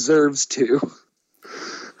it deserves to.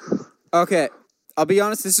 Okay, I'll be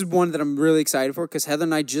honest, this is one that I'm really excited for because Heather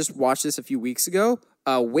and I just watched this a few weeks ago.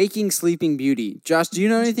 Waking Sleeping Beauty. Josh, do you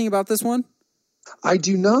know anything about this one? I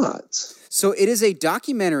do not. So it is a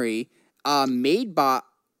documentary made by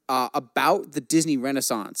about the Disney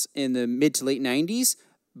Renaissance in the mid to late 90s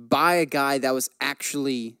by a guy that was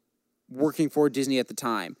actually working for Disney at the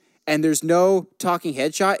time. And there's no talking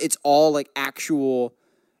headshot. It's all like actual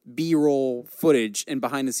B-roll footage and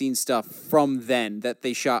behind-the-scenes stuff from then that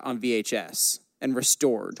they shot on VHS and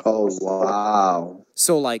restored. Oh, wow.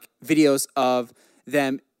 So like videos of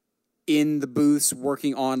them in the booths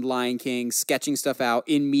working on Lion King, sketching stuff out,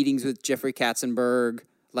 in meetings with Jeffrey Katzenberg,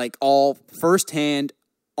 like all firsthand,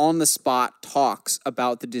 on the spot talks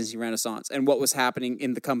about the Disney Renaissance and what was happening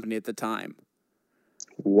in the company at the time.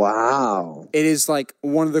 Wow. It is like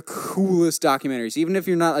one of the coolest documentaries. Even if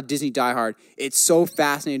you're not a Disney diehard, it's so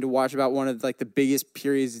fascinating to watch about one of like the biggest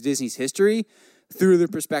periods of Disney's history through the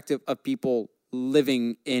perspective of people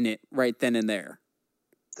living in it right then and there.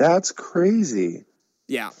 That's crazy.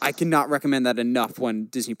 Yeah, I cannot recommend that enough when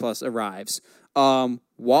Disney Plus arrives.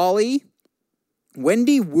 WALL-E,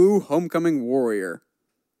 Wendy Wu Homecoming Warrior.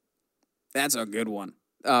 That's a good one.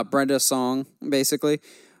 Brenda's song, basically.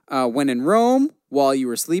 When in Rome, While You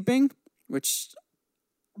Were Sleeping, which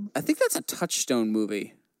I think that's a Touchstone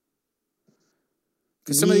movie.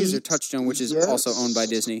 Because some of these are Touchstone, which is also owned by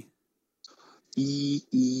Disney.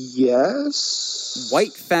 Yes.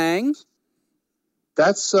 White Fang.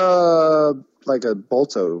 That's like a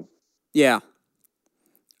Balto. Yeah.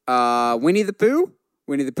 Winnie the Pooh.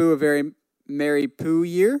 Winnie the Pooh, A Very Merry Pooh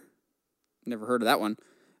Year. Never heard of that one.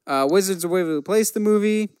 Wizards of Waverly Place, the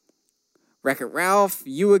movie. Wreck-It Ralph,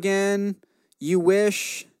 You Again, You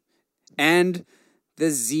Wish, and the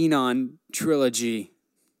Xenon trilogy.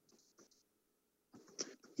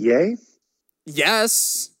 Yay?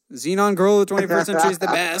 Yes. Xenon Girl of the 21st Century is the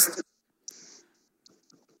best.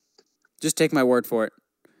 Just take my word for it.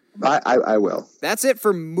 I will. That's it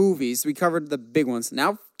for movies. We covered the big ones.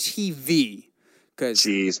 Now TV.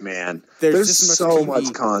 Jeez, man. There's just so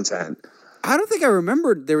much content. I don't think I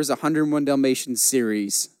remembered there was a 101 Dalmatians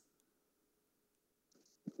series.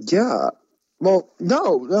 Yeah. Well,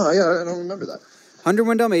 no, yeah, I don't remember that.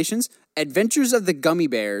 101 Dalmatians, Adventures of the Gummy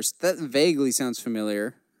Bears. That vaguely sounds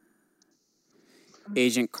familiar.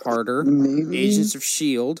 Agent Carter. Maybe. Agents of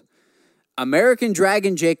S.H.I.E.L.D. American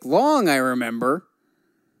Dragon Jake Long, I remember.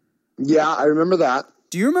 Yeah, I remember that.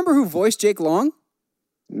 Do you remember who voiced Jake Long?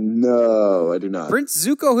 No, I do not. Prince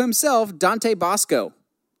Zuko himself, Dante Bosco.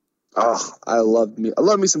 Oh, I love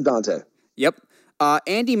me some Dante. Yep.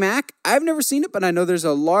 Andy Mack. I've never seen it, but I know there's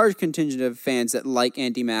a large contingent of fans that like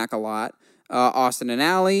Andy Mack a lot. Austin and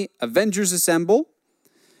Ally. Avengers Assemble.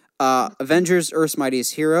 Avengers Earth's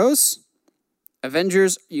Mightiest Heroes.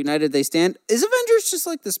 Avengers United They Stand. Is Avengers just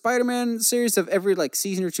like the Spider-Man series of every like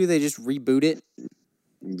season or two they just reboot it?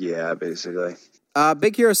 Yeah, basically.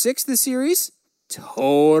 Big Hero 6, the series.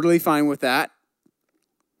 Totally fine with that.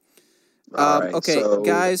 All right, okay, so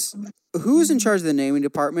guys, who's in charge of the naming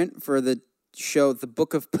department for the show The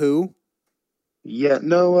Book of Pooh? Yeah,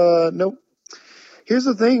 no. Here's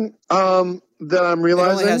the thing that I'm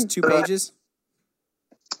realizing. It only has 2 pages.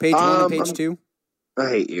 Page 1 and page 2. I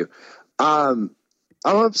hate you. I'm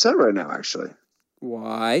upset right now, actually.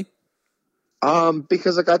 Why?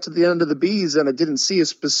 Because I got to the end of the bees and I didn't see a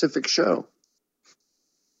specific show.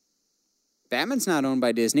 Batman's not owned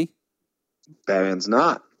by Disney. Batman's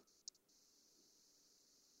not.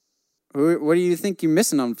 What do you think you're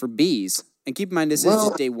missing on for bees? And keep in mind, this is Well,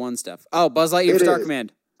 just day one stuff. Oh, Buzz Lightyear it Star is.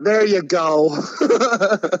 Command. There you go.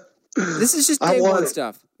 This is just I day want one it.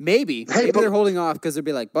 stuff. Maybe. Hey, Maybe but- they're holding off because they'll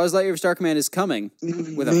be like, Buzz Lightyear Star Command is coming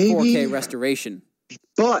with a Maybe. 4K restoration.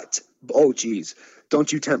 But oh geez,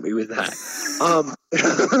 don't you tempt me with that.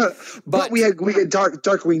 But we had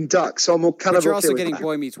Darkwing Duck, so I'm kind But of you're okay also with getting that.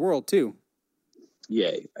 Boy Meets World, too.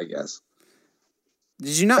 Yay, I guess.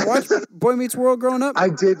 Did you not watch Boy Meets World growing up? I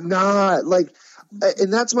did not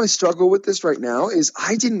and that's my struggle with this right now is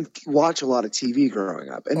I didn't watch a lot of TV growing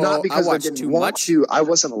up, and Oh, not I because I watched didn't too want much. to. I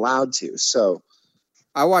wasn't allowed to. So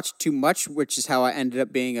I watched too much, which is how I ended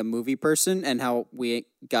up being a movie person and how we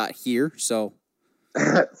got here. So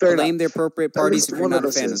fair blame enough. the appropriate At parties least if you're one of not a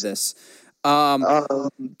us fan of is. this. Doug's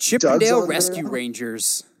Chippendale on Rescue there.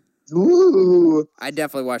 Rangers. Ooh, I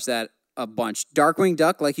definitely watched that a bunch. Darkwing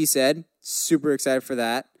Duck, like you said, super excited for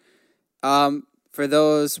that. For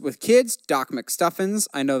those with kids, Doc McStuffins.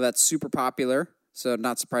 I know that's super popular, so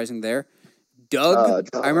not surprising there.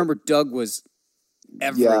 Doug. Doug. I remember Doug was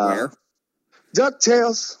everywhere.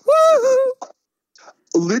 DuckTales, Woohoo!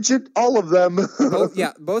 legit, all of them.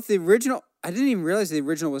 Both the original. I didn't even realize the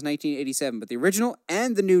original was 1987, but the original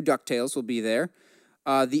and the new DuckTales will be there.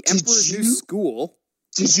 The Emperor's New you- School.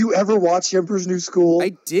 Did you ever watch Emperor's New School?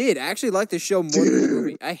 I did. I actually liked the show more than the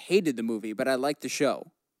movie. I hated the movie, but I liked the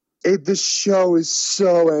show. The show is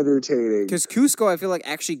so entertaining. Because Kuzco, I feel like,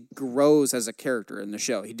 actually grows as a character in the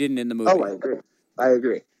show. He didn't in the movie. Oh, I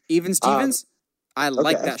agree. Even Stevens, I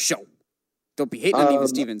like okay. that show. Don't be hating on Even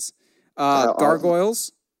Stevens. uh,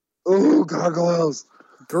 Gargoyles. Ooh, Gargoyles.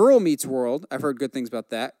 Girl Meets World. I've heard good things about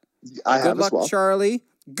that. I Good have Luck as well. Charlie.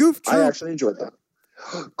 Goof I Troop. actually enjoyed that.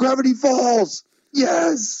 Gravity Falls.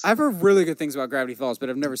 Yes. I've heard really good things about Gravity Falls, but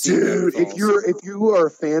I've never seen Dude, Gravity Falls. if you are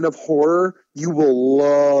a fan of horror, you will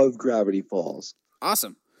love Gravity Falls.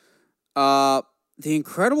 Awesome. The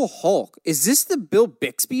Incredible Hulk. Is this the Bill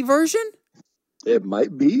Bixby version? It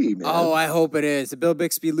might be, man. Oh, I hope it is. The Bill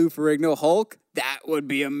Bixby, Lou Ferrigno Hulk. That would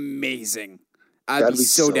be amazing. I'd That'd be be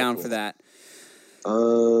so so down cool. for that.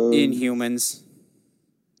 Inhumans. Inhumans.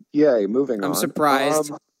 Yay, moving on. I'm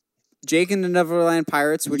surprised. Jake and the Neverland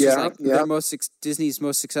Pirates, which is Yeah, like yeah. their Disney's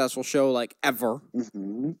most successful show like ever.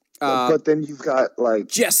 Mhm. Uh, but then you've got like,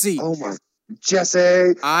 Jesse. oh my,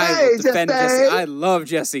 Jesse. I Hey, will defend Jesse. Jesse. I love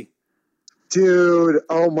Jesse. Dude,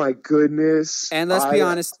 oh my goodness. And let's be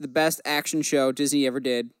honest, the best action show Disney ever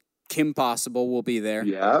did, Kim Possible, will be there.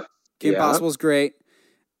 Yeah. Kim yeah. Possible's great.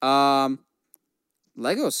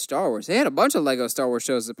 Lego Star Wars. They had a bunch of Lego Star Wars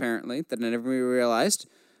shows apparently that I never really realized.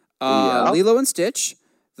 Yeah. Lilo and Stitch,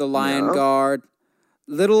 The Lion Yeah. Guard,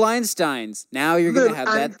 Little Einsteins. Now you're gonna Little have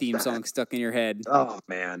that theme Einstein. song stuck in your head. Oh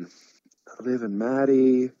man. Liv and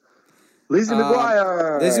Maddie. Lizzie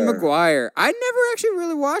McGuire. Lizzie McGuire. I never actually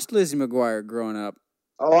really watched Lizzie McGuire growing up.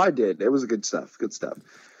 Oh, I did. It was good stuff. Good stuff.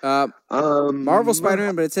 Marvel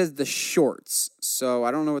Spider-Man, but it says the shorts, so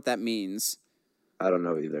I don't know what that means. I don't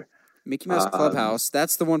know either. Mickey Mouse Clubhouse.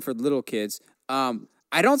 That's the one for little kids.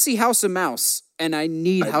 I don't see House of Mouse, and I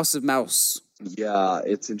need House of Mouse. Yeah,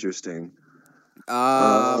 it's interesting.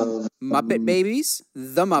 Muppet Babies,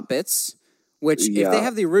 The Muppets, which if they Yeah.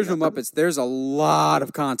 have the original Muppets, there's a lot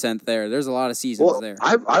of content there. There's a lot of seasons Well, there.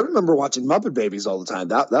 I remember watching Muppet Babies all the time.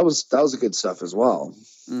 That was a good stuff as well.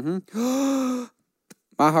 Mm-hmm.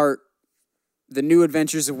 My heart. The New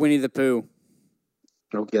Adventures of Winnie the Pooh.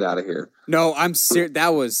 Don't get out of here. No, I'm serious. That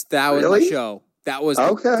was my Really? show. That was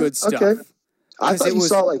Okay, the good stuff. okay. I 'Cause thought it you was-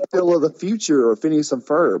 saw like Phil of the Future or Phineas and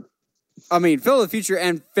Ferb. I mean, Phil of the Future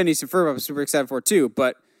and Phineas and Ferb I'm super excited for too,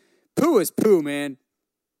 but Pooh is Pooh, man.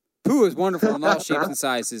 Pooh is wonderful in all shapes and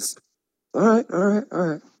sizes. All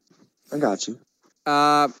right. I got you.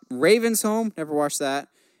 Raven's Home, never watched that.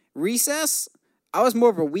 Recess, I was more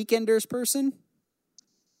of a Weekenders person.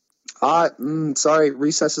 Sorry,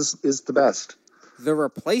 Recess is the best. The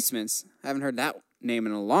Replacements, haven't heard that name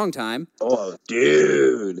in a long time. Oh,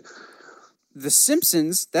 dude. The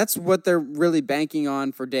Simpsons, that's what they're really banking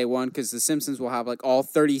on for day one because The Simpsons will have like all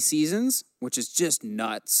 30 seasons, which is just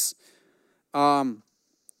nuts.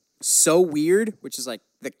 So Weird, which is like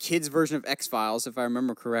the kids' version of X-Files, if I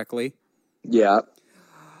remember correctly. Yeah.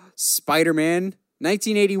 Spider-Man,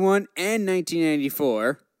 1981 and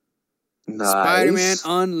 1994. Nice. Spider-Man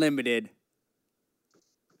Unlimited.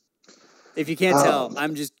 If you can't tell,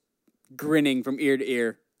 I'm just grinning from ear to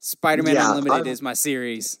ear. Spider-Man Yeah, Unlimited is my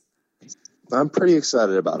series. I'm pretty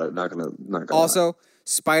excited about it. Not gonna lie. Also,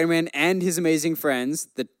 Spider-Man and His Amazing Friends,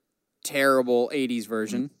 the terrible 80s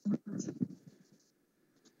version.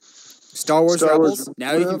 Star Wars Rebels.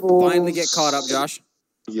 Now you can finally get caught up, Josh.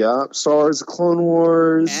 Yeah, Star Wars, The Clone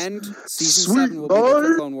Wars. And Season Sweet 7 will be there for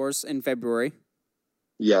Lord. Clone Wars in February.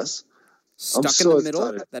 Yes. Stuck so in the Middle.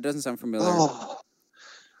 excited. That doesn't sound familiar. Oh,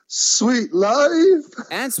 Sweet Life.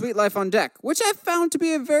 And Sweet Life on Deck, which I found to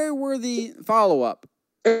be a very worthy follow-up.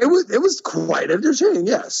 It was quite entertaining,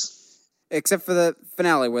 yes. Except for the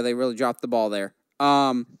finale where they really dropped the ball there.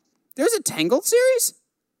 There's a Tangled series?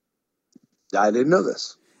 I didn't know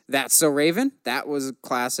this. That's So Raven. That was a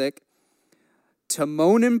classic.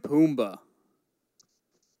 Timon and Pumbaa.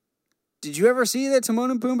 Did you ever see the Timon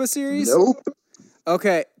and Pumbaa series? Nope.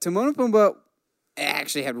 Okay, Timon and Pumbaa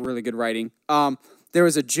actually had really good writing. There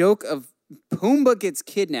was a joke of Pumbaa gets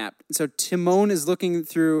kidnapped. So Timon is looking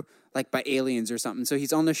through, like, by aliens or something. So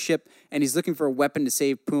he's on the ship, and he's looking for a weapon to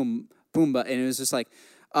save Pumbaa. And it was just like,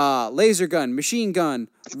 laser gun, machine gun,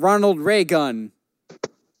 Ronald Ray gun.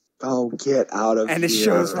 Oh, get out of here. And it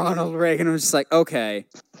shows Ronald Reagan. I was just like, okay,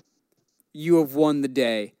 you have won the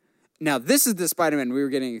day. Now, this is the Spider-Man we were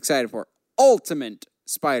getting excited for. Ultimate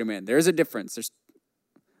Spider-Man. There's a difference. There's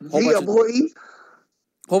a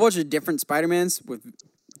whole bunch of different Spider-Mans with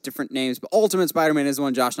different names. But Ultimate Spider-Man is the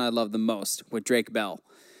one Josh and I love the most with Drake Bell.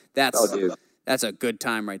 That's a good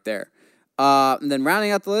time right there. And then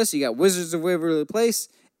rounding out the list, you got Wizards of Waverly Place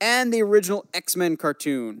and the original X-Men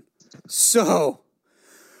cartoon. So...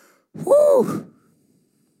 whew.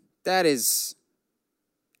 That is...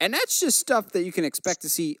 And that's just stuff that you can expect to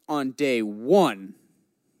see on day one.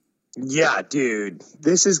 Yeah, dude.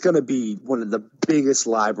 This is going to be one of the biggest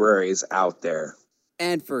libraries out there.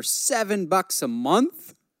 And for $7 a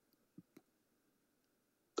month?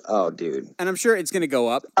 Oh, dude. And I'm sure it's going to go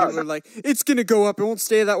up. People are like, it's going to go up. It won't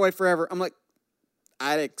stay that way forever. I'm like,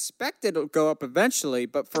 I'd expect it'll go up eventually.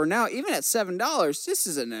 But for now, even at $7, this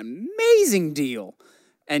is an amazing deal.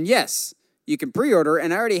 And yes, you can pre-order,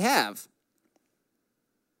 and I already have.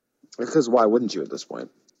 Because why wouldn't you at this point?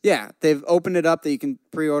 Yeah, they've opened it up that you can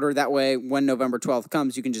pre-order. That way, when November 12th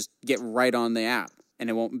comes, you can just get right on the app, and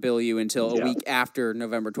it won't bill you until a week after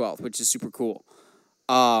November 12th, which is super cool.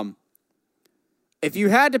 If you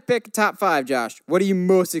had to pick a top 5, Josh, what are you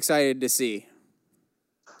most excited to see?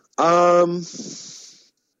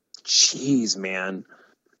 Jeez, man.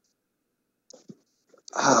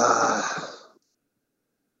 I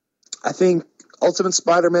think Ultimate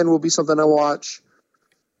Spider-Man will be something I watch.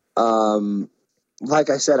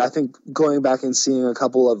 Like I said, I think going back and seeing a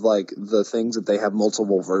couple of like the things that they have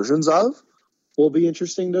multiple versions of will be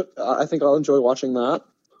interesting. I think I'll enjoy watching that.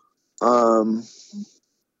 I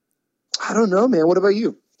don't know, man. What about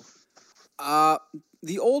you?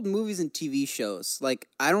 The old movies and TV shows. Like,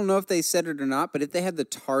 I don't know if they said it or not, but if they had the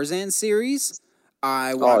Tarzan series,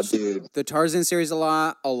 I watched the Tarzan series a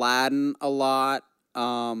lot, Aladdin a lot.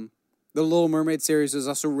 The Little Mermaid series was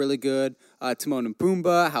also really good. Timon and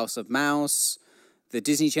Pumbaa, House of Mouse, the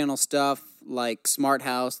Disney Channel stuff like Smart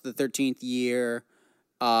House, The 13th Year,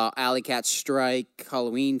 Alley Cat Strike,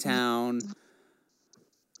 Halloween Town.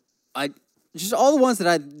 Just all the ones that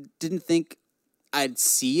I didn't think I'd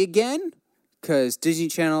see again, because Disney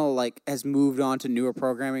Channel like has moved on to newer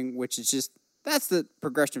programming, which is just that's the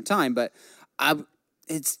progression of time. But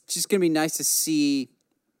it's just gonna be nice to see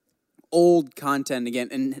old content again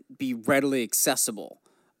and be readily accessible.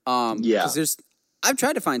 Because I've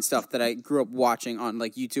tried to find stuff that I grew up watching on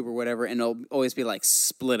like YouTube or whatever, and it'll always be like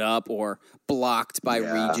split up or blocked by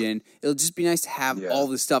region. It'll just be nice to have all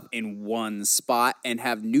this stuff in one spot and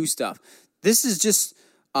have new stuff. This is just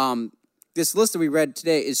this list that we read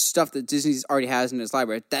today is stuff that Disney already has in its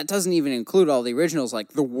library. That doesn't even include all the originals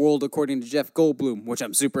like The World According to Jeff Goldblum, which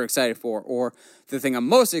I'm super excited for, or the thing I'm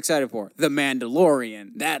most excited for, The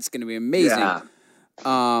Mandalorian. That's going to be amazing. Yeah.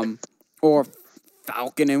 Or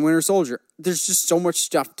Falcon and Winter Soldier. There's just so much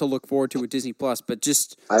stuff to look forward to with Disney Plus, but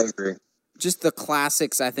I agree. Just the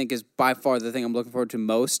classics, I think, is by far the thing I'm looking forward to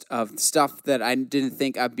most of stuff that I didn't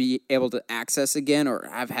think I'd be able to access again or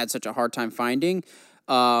I've had such a hard time finding.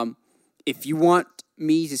 If you want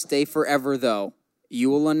me to stay forever, though,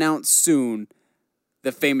 you will announce soon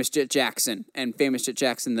the Famous Jet Jackson and Famous Jet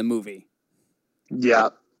Jackson the movie. Yeah.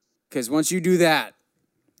 Because once you do that,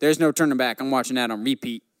 there's no turning back. I'm watching that on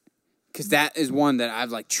repeat. Because that is one that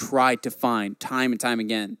I've like tried to find time and time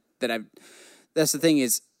again. That's the thing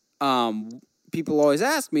is, people always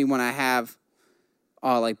ask me when I have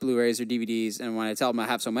like Blu-rays or DVDs, and when I tell them I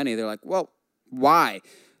have so many, they're like, "Well, why?"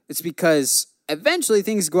 It's because eventually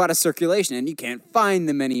things go out of circulation and you can't find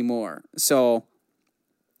them anymore. So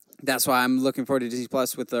that's why I'm looking forward to Disney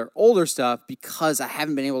Plus with their older stuff, because I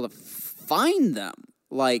haven't been able to find them.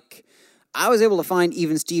 Like, I was able to find the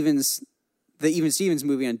Even Stevens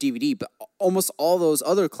movie on DVD, but almost all those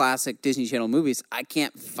other classic Disney Channel movies I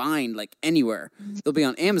can't find like anywhere. They'll be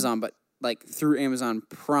on Amazon, but like through Amazon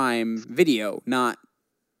Prime Video, not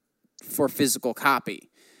for physical copy.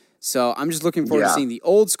 So I'm just looking forward to seeing the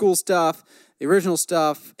old school stuff, the original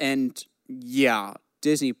stuff, and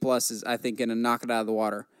Disney Plus is, I think, going to knock it out of the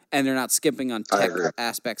water. And they're not skipping on tech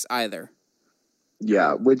aspects either.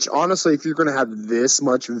 Yeah, which honestly, if you're going to have this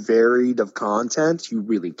much varied of content, you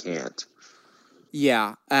really can't.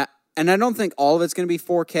 Yeah, and I don't think all of it's going to be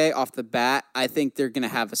 4K off the bat. I think they're going to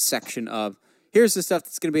have a section of, here's the stuff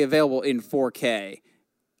that's going to be available in 4K.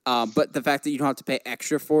 But the fact that you don't have to pay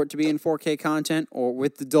extra for it to be in 4K content or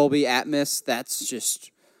with the Dolby Atmos, that's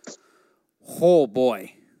just, oh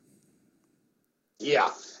boy. Yeah,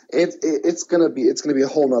 it's gonna be a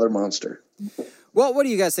whole nother monster. Well, what do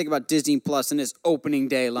you guys think about Disney Plus and its opening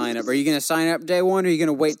day lineup? Are you going to sign up day one, or are you going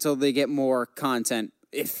to wait till they get more content?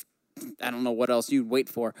 I don't know what else you'd wait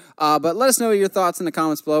for. But let us know your thoughts in the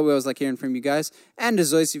comments below. We always like hearing from you guys. And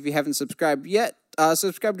as always, if you haven't subscribed yet,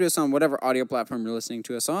 subscribe to us on whatever audio platform you're listening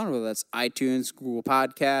to us on, whether that's iTunes, Google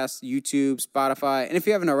Podcasts, YouTube, Spotify. And if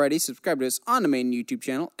you haven't already, subscribe to us on the main YouTube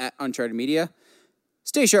channel at Uncharted Media.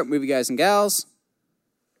 Stay sharp, movie guys and gals.